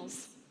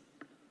females."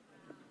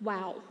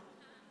 Wow.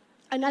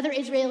 Another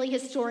Israeli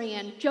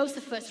historian,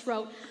 Josephus,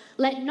 wrote,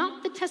 "Let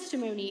not the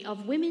testimony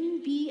of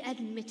women be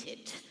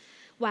admitted."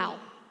 Wow,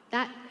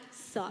 that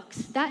sucks.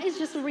 That is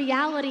just a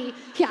reality.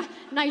 Yeah,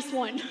 nice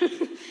one.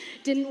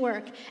 Didn't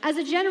work. As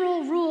a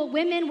general rule,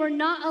 women were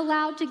not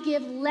allowed to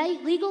give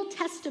legal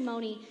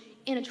testimony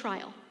in a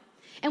trial.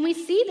 And we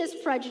see this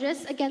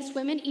prejudice against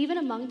women even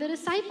among the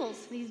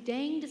disciples, these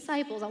dang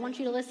disciples. I want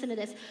you to listen to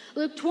this.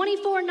 Luke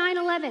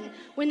 24:9-11,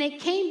 when they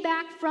came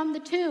back from the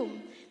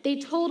tomb, they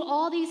told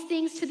all these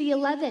things to the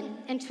 11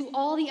 and to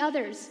all the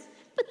others,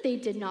 but they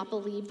did not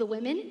believe the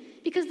women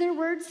because their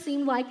words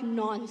seemed like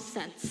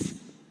nonsense.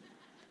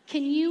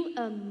 Can you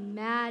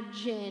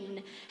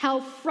imagine how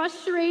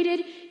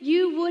frustrated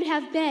you would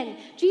have been?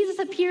 Jesus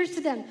appears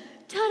to them,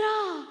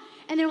 ta-da!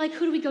 And they're like,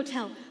 who do we go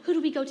tell? Who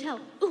do we go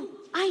tell? Ooh,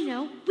 I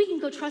know. We can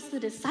go trust the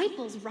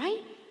disciples,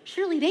 right?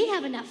 Surely they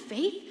have enough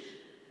faith.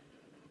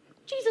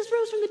 Jesus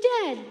rose from the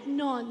dead.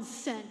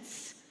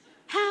 Nonsense.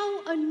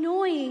 How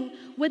annoying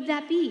would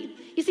that be?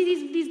 You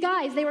see, these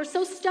guys, they were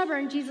so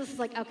stubborn, Jesus is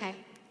like, okay,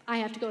 I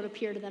have to go to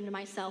appear to them to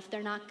myself.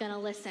 They're not going to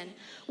listen.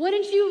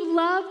 Wouldn't you have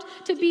loved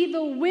to be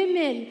the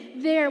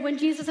women there when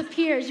Jesus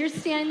appears? You're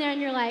standing there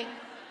and you're like,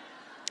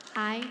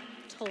 I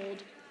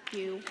told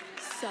you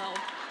so.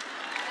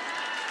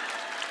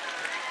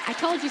 I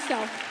told you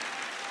so.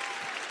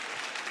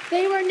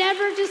 They were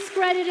never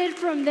discredited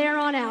from there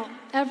on out,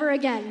 ever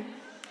again.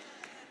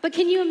 But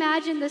can you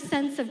imagine the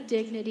sense of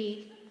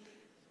dignity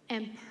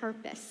and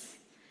purpose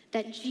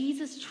that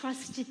Jesus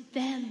trusted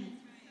them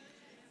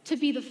to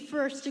be the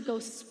first to go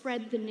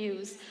spread the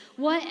news?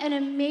 What an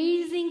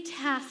amazing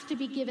task to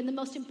be given, the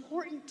most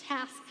important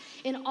task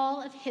in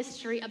all of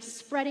history of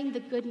spreading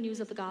the good news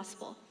of the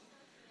gospel.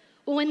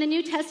 Well, when the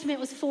New Testament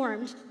was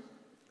formed,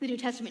 the New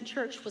Testament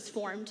church was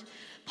formed,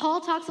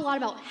 Paul talks a lot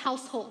about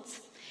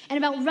households. And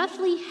about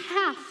roughly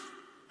half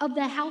of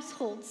the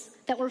households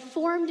that were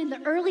formed in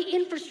the early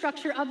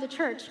infrastructure of the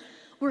church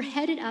were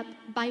headed up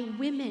by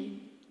women.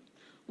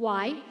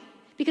 Why?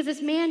 Because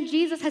this man,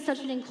 Jesus, has such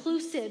an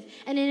inclusive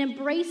and an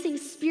embracing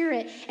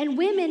spirit, and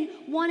women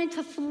wanted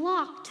to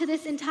flock to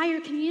this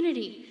entire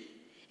community.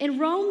 In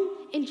Rome,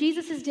 in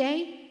Jesus'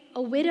 day,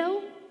 a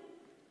widow,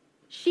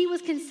 she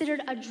was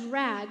considered a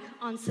drag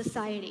on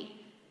society.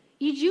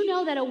 Did you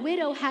know that a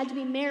widow had to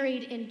be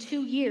married in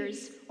 2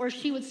 years or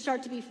she would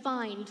start to be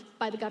fined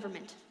by the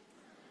government?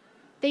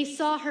 They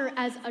saw her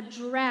as a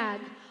drag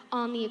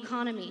on the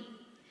economy.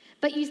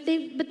 But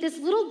this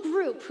little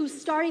group who's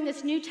starting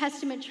this New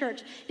Testament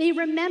church, they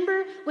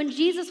remember when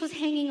Jesus was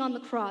hanging on the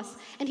cross,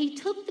 and he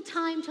took the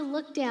time to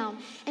look down,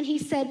 and he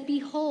said,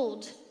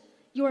 "Behold,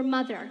 your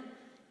mother,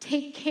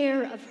 take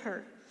care of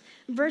her."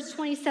 Verse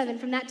 27,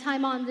 from that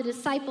time on, the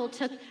disciple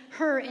took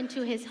her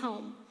into his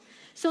home.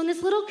 So in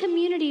this little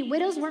community,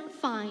 widows weren't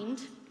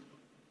fined.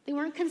 They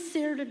weren't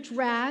considered a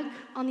drag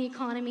on the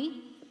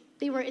economy.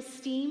 They were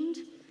esteemed,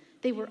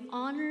 they were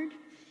honored,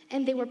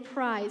 and they were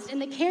prized.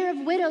 And the care of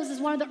widows is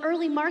one of the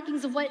early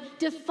markings of what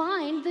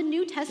defined the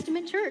New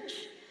Testament church.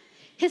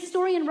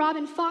 Historian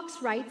Robin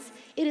Fox writes,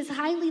 "It is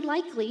highly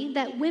likely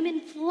that women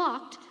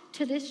flocked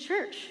to this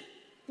church."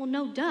 Well,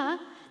 no duh.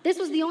 This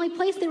was the only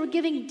place they were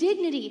giving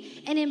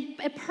dignity and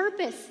a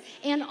purpose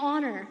and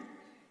honor.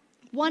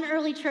 One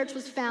early church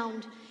was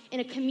found in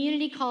a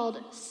community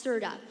called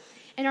Serta.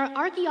 And our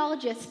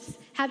archaeologists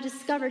have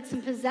discovered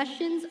some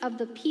possessions of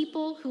the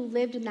people who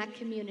lived in that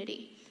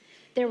community.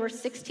 There were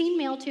 16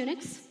 male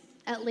tunics,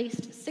 at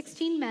least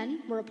 16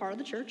 men were a part of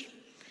the church.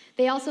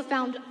 They also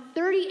found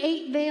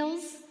 38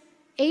 veils,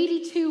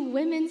 82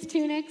 women's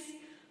tunics,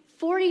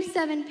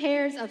 47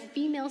 pairs of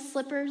female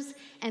slippers,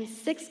 and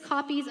 6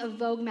 copies of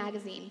Vogue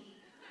magazine.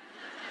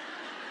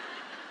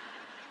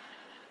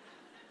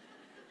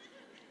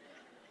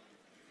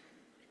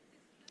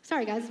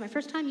 Sorry guys, it's my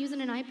first time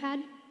using an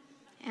iPad,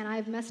 and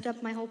I've messed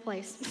up my whole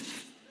place.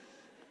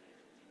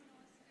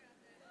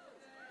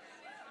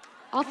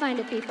 I'll find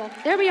it, people.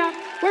 There we are.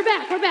 We're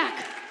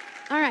back.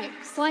 All right,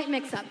 slight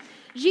mix-up.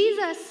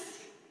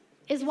 Jesus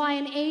is why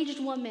an aged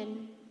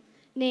woman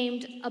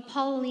named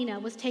Apollina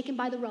was taken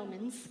by the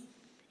Romans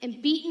and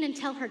beaten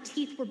until her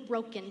teeth were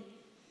broken.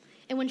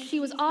 And when she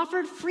was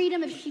offered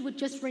freedom if she would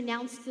just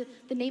renounce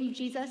the name of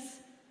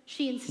Jesus,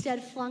 she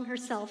instead flung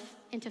herself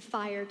into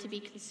fire to be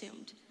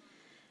consumed.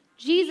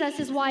 Jesus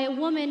is why a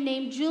woman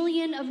named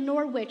Julian of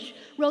Norwich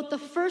wrote the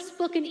first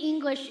book in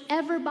English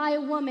ever by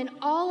a woman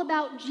all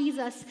about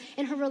Jesus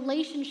and her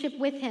relationship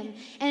with him.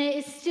 And it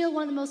is still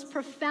one of the most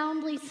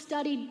profoundly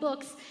studied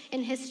books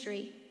in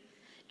history.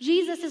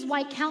 Jesus is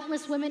why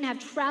countless women have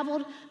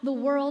traveled the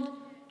world,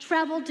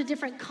 traveled to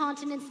different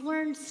continents,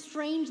 learned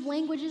strange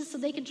languages so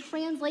they could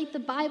translate the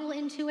Bible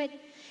into it,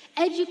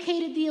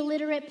 educated the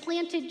illiterate,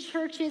 planted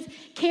churches,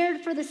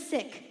 cared for the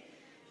sick.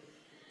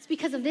 It's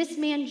because of this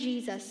man,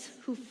 Jesus,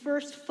 who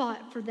first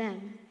fought for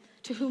them,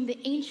 to whom the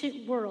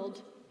ancient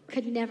world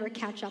could never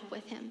catch up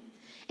with him.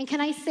 And can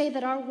I say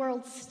that our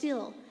world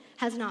still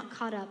has not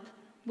caught up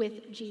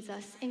with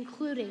Jesus,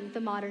 including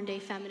the modern-day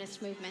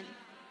feminist movement?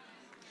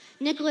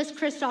 Nicholas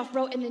Kristof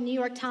wrote in the New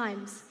York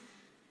Times,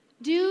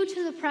 "Due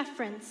to the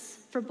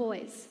preference for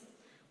boys,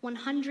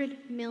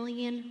 100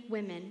 million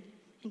women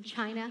in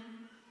China,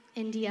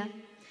 India,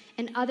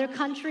 and other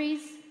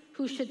countries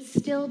who should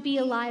still be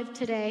alive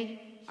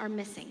today are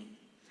missing.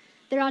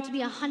 There ought to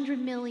be 100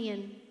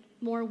 million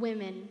more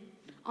women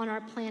on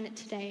our planet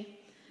today,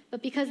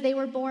 but because they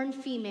were born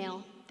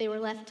female, they were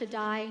left to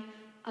die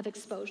of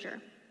exposure."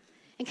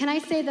 And can I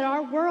say that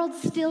our world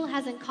still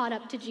hasn't caught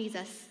up to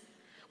Jesus?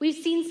 We've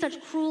seen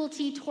such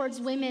cruelty towards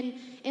women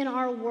in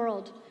our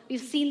world. We've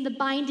seen the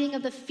binding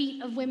of the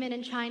feet of women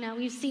in China.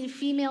 We've seen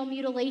female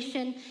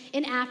mutilation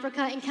in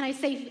Africa. And can I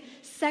say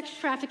sex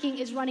trafficking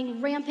is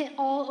running rampant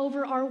all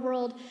over our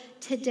world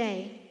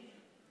today.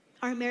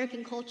 Our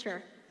American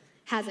culture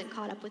hasn't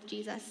caught up with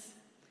Jesus.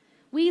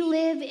 We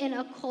live in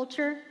a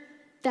culture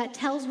that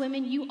tells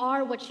women you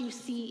are what you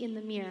see in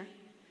the mirror,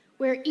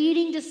 where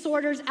eating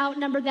disorders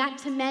outnumber that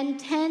to men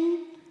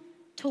 10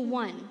 to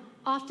 1,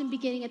 often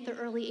beginning at the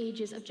early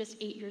ages of just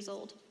 8 years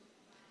old.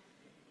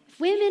 If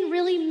women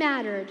really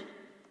mattered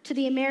to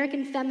the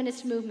American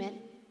feminist movement,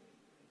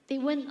 they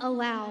wouldn't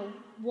allow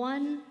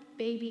one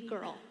baby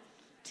girl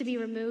to be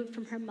removed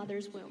from her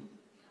mother's womb.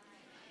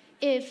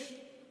 If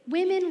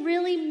women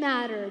really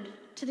mattered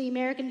to the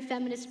American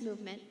feminist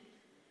movement,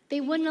 they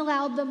wouldn't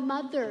allow the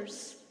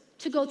mothers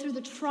to go through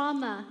the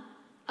trauma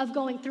of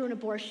going through an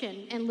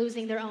abortion and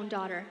losing their own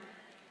daughter.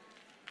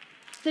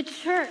 The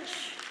church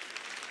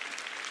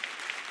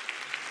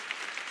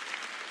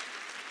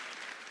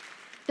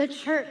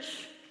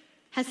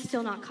has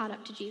still not caught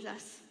up to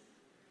Jesus.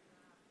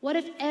 What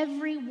if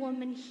every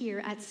woman here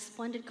at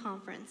Splendid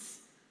Conference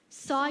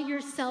saw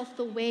yourself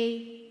the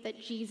way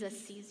that Jesus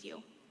sees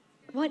you?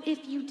 What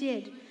if you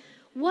did?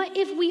 What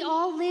if we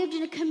all lived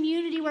in a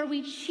community where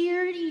we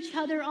cheered each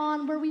other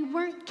on, where we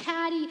weren't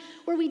catty,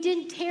 where we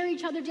didn't tear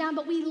each other down,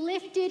 but we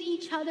lifted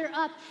each other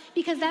up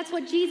because that's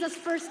what Jesus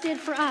first did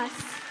for us?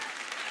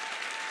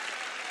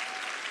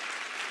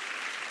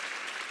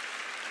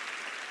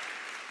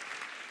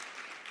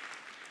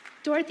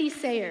 Dorothy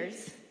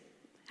Sayers,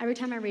 every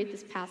time I read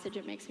this passage,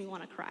 it makes me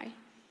want to cry,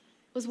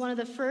 was one of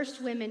the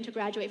first women to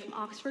graduate from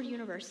Oxford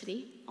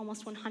University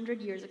almost 100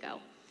 years ago.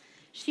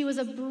 She was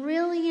a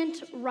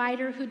brilliant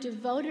writer who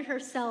devoted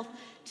herself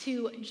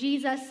to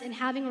Jesus and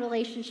having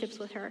relationships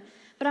with her.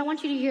 But I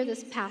want you to hear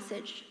this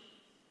passage.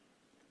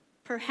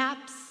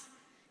 Perhaps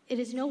it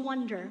is no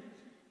wonder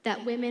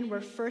that women were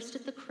first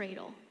at the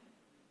cradle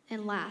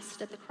and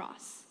last at the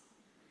cross.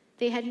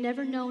 They had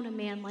never known a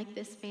man like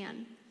this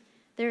man.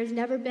 There has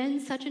never been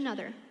such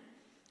another,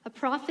 a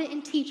prophet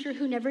and teacher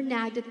who never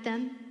nagged at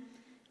them,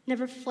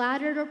 never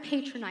flattered or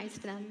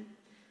patronized them,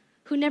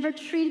 who never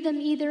treated them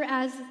either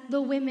as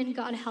the women,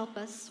 God help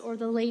us, or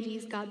the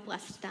ladies, God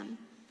bless them,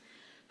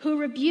 who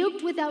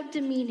rebuked without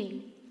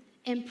demeaning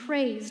and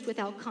praised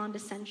without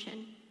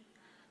condescension,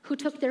 who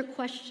took their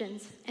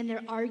questions and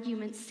their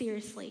arguments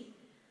seriously,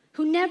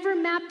 who never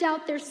mapped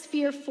out their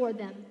sphere for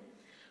them,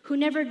 who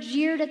never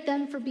jeered at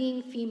them for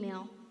being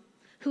female,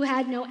 who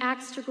had no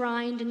axe to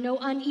grind and no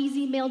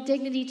uneasy male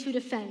dignity to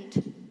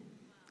defend.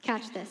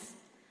 Catch this.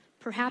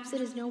 Perhaps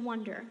it is no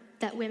wonder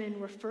that women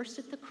were first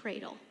at the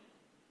cradle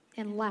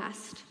and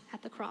last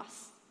at the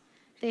cross.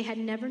 They had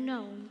never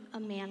known a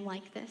man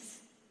like this.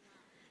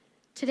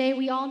 Today,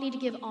 we all need to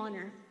give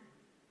honor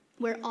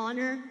where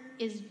honor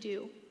is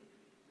due.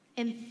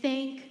 And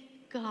thank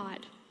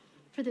God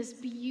for this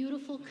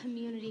beautiful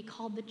community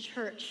called the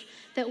church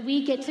that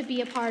we get to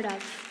be a part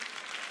of.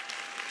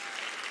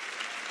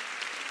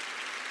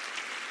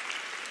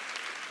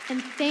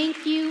 And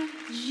thank you,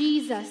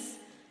 Jesus,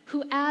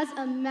 who as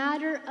a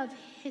matter of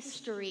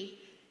history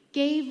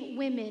gave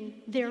women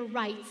their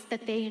rights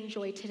that they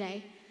enjoy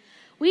today.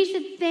 We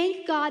should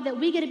thank God that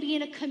we get to be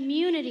in a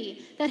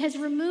community that has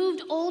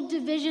removed old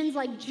divisions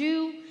like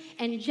Jew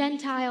and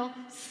Gentile,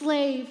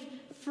 slave,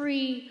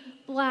 free,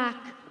 black,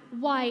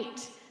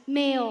 white,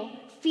 male,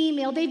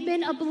 female. They've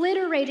been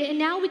obliterated, and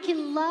now we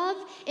can love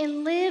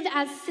and live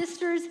as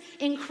sisters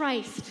in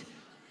Christ.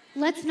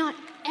 Let's not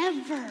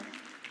ever,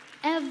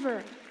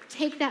 ever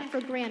take that for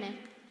granted,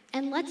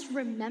 and let's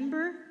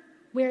remember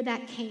where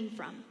that came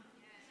from.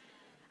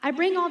 I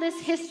bring all this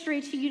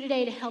history to you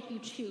today to help you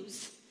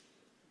choose.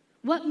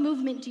 What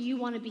movement do you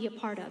want to be a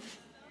part of?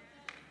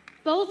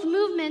 Both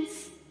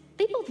movements,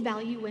 they both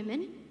value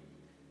women.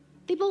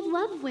 They both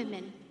love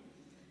women,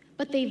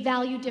 but they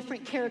value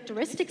different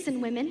characteristics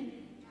in women.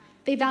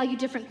 They value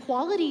different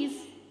qualities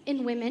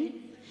in women.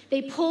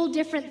 They pull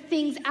different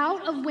things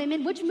out of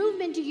women. Which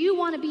movement do you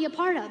want to be a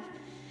part of?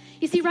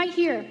 You see, right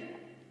here,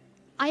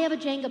 I have a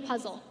Jenga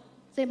puzzle.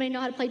 Does anybody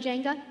know how to play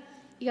Jenga?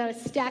 You got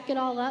to stack it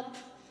all up,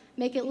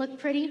 make it look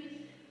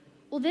pretty.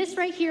 Well, this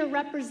right here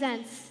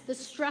represents the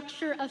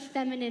structure of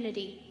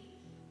femininity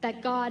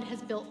that God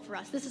has built for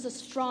us. This is a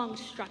strong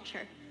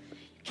structure.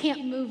 You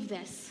can't move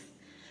this.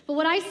 But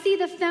what I see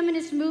the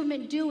feminist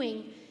movement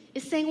doing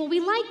is saying, well, we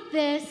like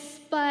this,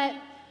 but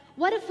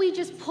what if we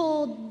just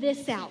pulled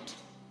this out?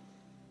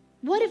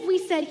 What if we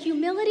said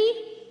humility?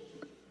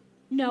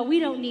 No, we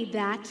don't need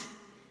that.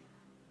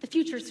 The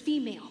future's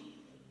female,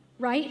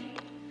 right?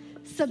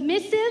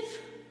 Submissive?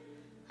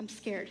 I'm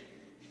scared.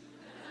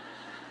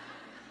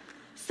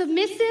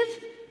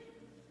 Submissive?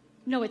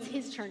 No, it's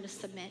his turn to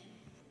submit.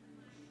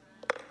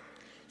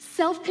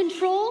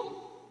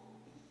 Self-control?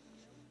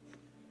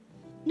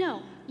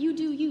 No, you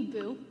do you,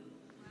 boo.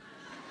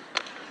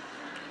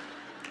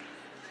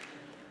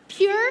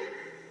 Pure?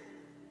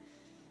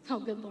 Oh,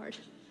 good Lord.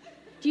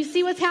 Do you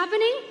see what's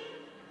happening?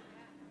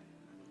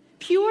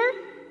 Pure?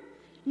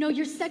 No,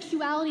 your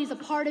sexuality is a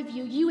part of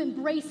you. You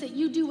embrace it.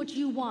 You do what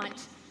you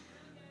want.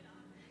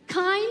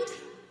 Kind?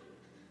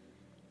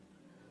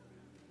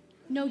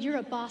 No, you're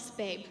a boss,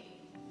 babe.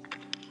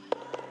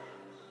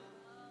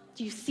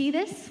 Do you see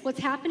this? What's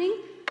happening?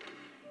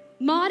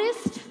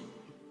 Modest?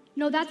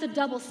 No, that's a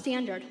double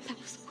standard. That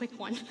was a quick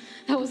one.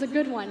 That was a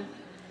good one.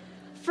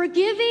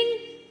 Forgiving?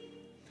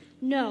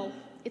 No,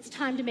 it's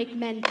time to make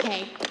men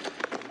pay.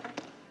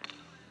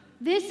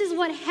 This is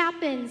what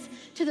happens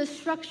to the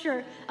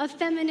structure of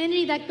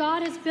femininity that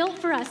God has built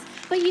for us.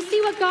 But you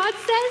see what God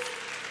says?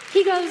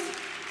 He goes,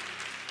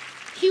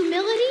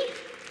 humility?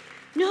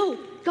 No,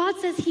 God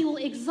says he will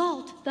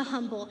exalt the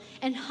humble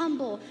and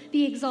humble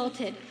the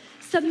exalted.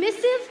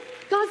 Submissive?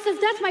 God says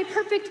that's my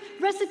perfect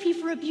recipe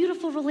for a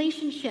beautiful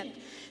relationship.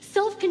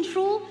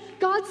 Self-control?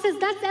 God says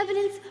that's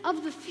evidence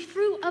of the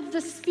fruit of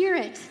the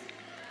Spirit.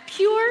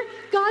 Pure?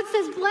 God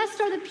says blessed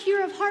are the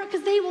pure of heart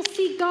because they will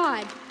see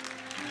God.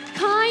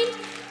 Kind?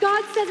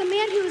 God says a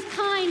man who is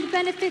kind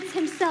benefits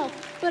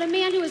himself, but a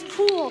man who is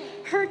cruel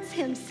hurts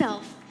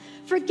himself.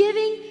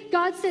 Forgiving?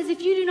 God says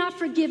if you do not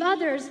forgive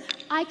others,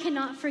 I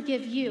cannot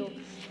forgive you.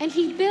 And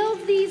he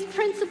builds these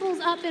principles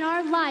up in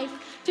our life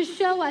to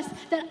show us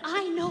that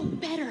I know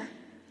better.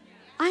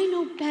 I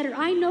know better.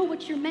 I know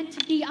what you're meant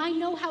to be. I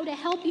know how to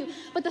help you.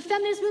 But the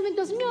feminist movement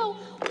goes, no,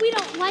 we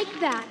don't like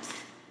that.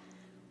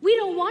 We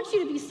don't want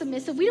you to be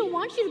submissive. We don't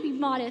want you to be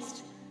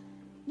modest.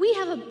 We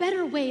have a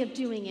better way of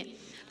doing it.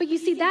 But you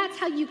see, that's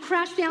how you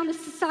crash down the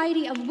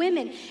society of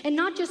women, and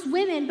not just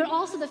women, but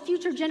also the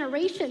future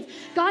generations.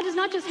 God does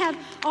not just have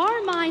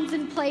our minds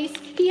in place,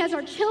 he has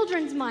our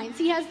children's minds.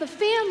 He has the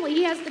family,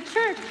 he has the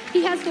church,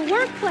 he has the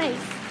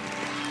workplace.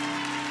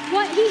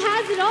 He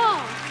has it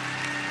all.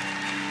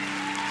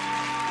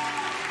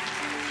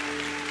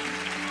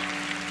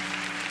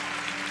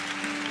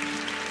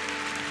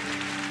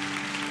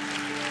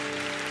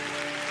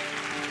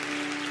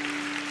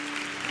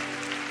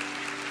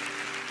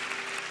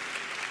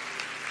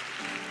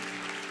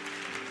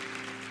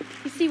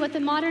 You see, what the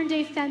modern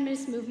day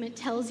feminist movement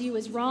tells you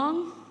is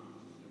wrong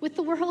with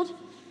the world,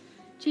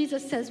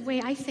 Jesus says,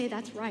 wait, I say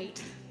that's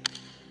right.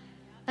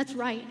 That's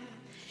right.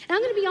 And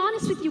I'm going to be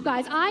honest with you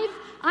guys.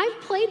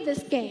 I've played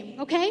this game,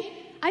 okay?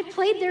 I've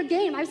played their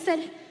game. I've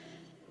said,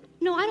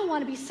 no, I don't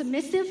want to be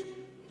submissive.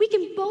 We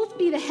can both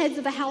be the heads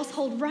of the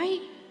household,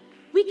 right?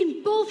 We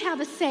can both have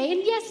a say.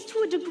 And yes, to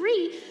a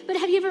degree, but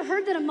have you ever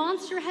heard that a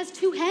monster has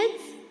two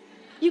heads?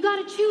 You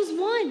got to choose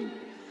one.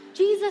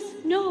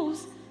 Jesus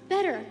knows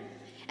better.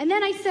 And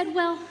then I said,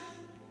 well,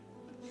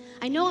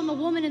 I know I'm a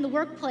woman in the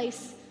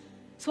workplace,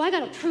 so I got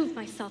to prove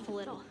myself a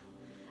little.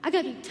 I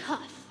got to be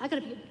tough. I got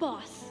to be a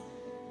boss.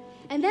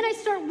 And then I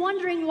start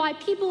wondering why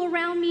people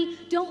around me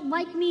don't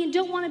like me and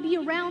don't want to be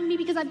around me,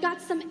 because I've got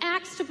some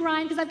axe to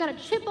grind, because I've got a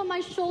chip on my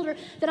shoulder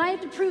that I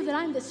have to prove that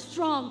I'm this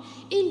strong,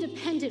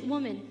 independent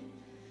woman.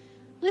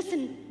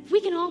 Listen, if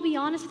we can all be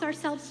honest with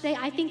ourselves today,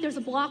 I think there's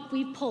a block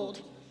we've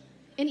pulled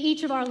in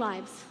each of our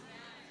lives.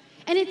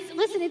 And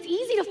it's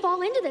easy to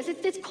fall into this.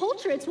 It's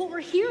culture. It's what we're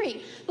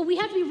hearing. But we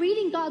have to be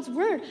reading God's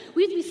word.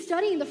 We have to be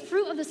studying the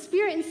fruit of the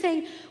Spirit and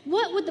saying,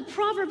 what would the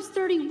Proverbs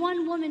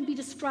 31 woman be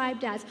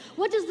described as?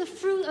 What does the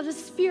fruit of the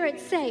Spirit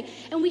say?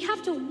 And we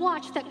have to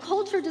watch that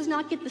culture does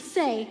not get the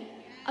say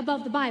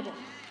above the Bible.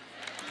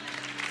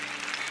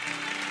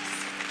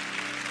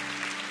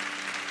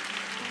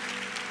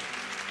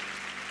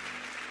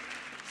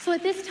 So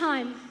at this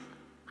time,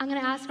 I'm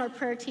going to ask our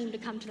prayer team to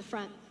come to the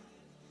front.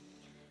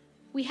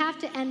 We have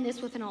to end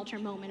this with an altar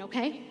moment,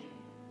 okay?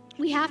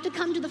 We have to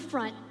come to the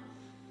front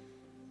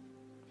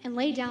and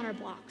lay down our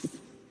blocks.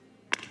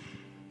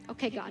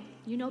 Okay, God,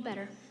 you know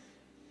better.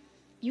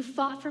 You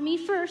fought for me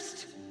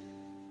first.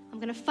 I'm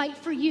going to fight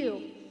for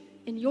you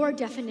in your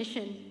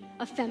definition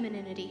of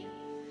femininity.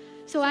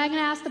 So I'm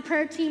going to ask the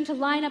prayer team to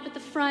line up at the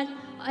front.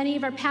 Any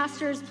of our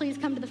pastors, please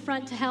come to the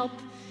front to help.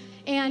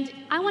 And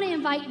I want to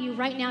invite you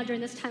right now during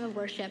this time of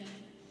worship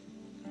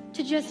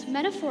to just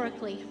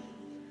metaphorically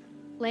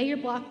lay your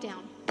block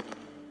down.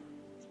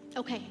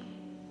 Okay,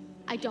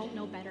 I don't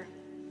know better.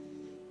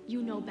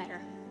 You know better.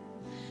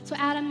 So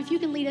Adam, if you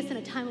can lead us in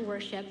a time of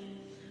worship,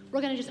 we're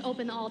going to just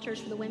open the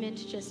altars for the women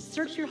to just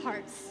search your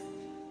hearts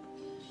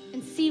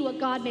and see what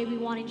God may be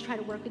wanting to try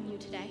to work with you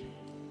today.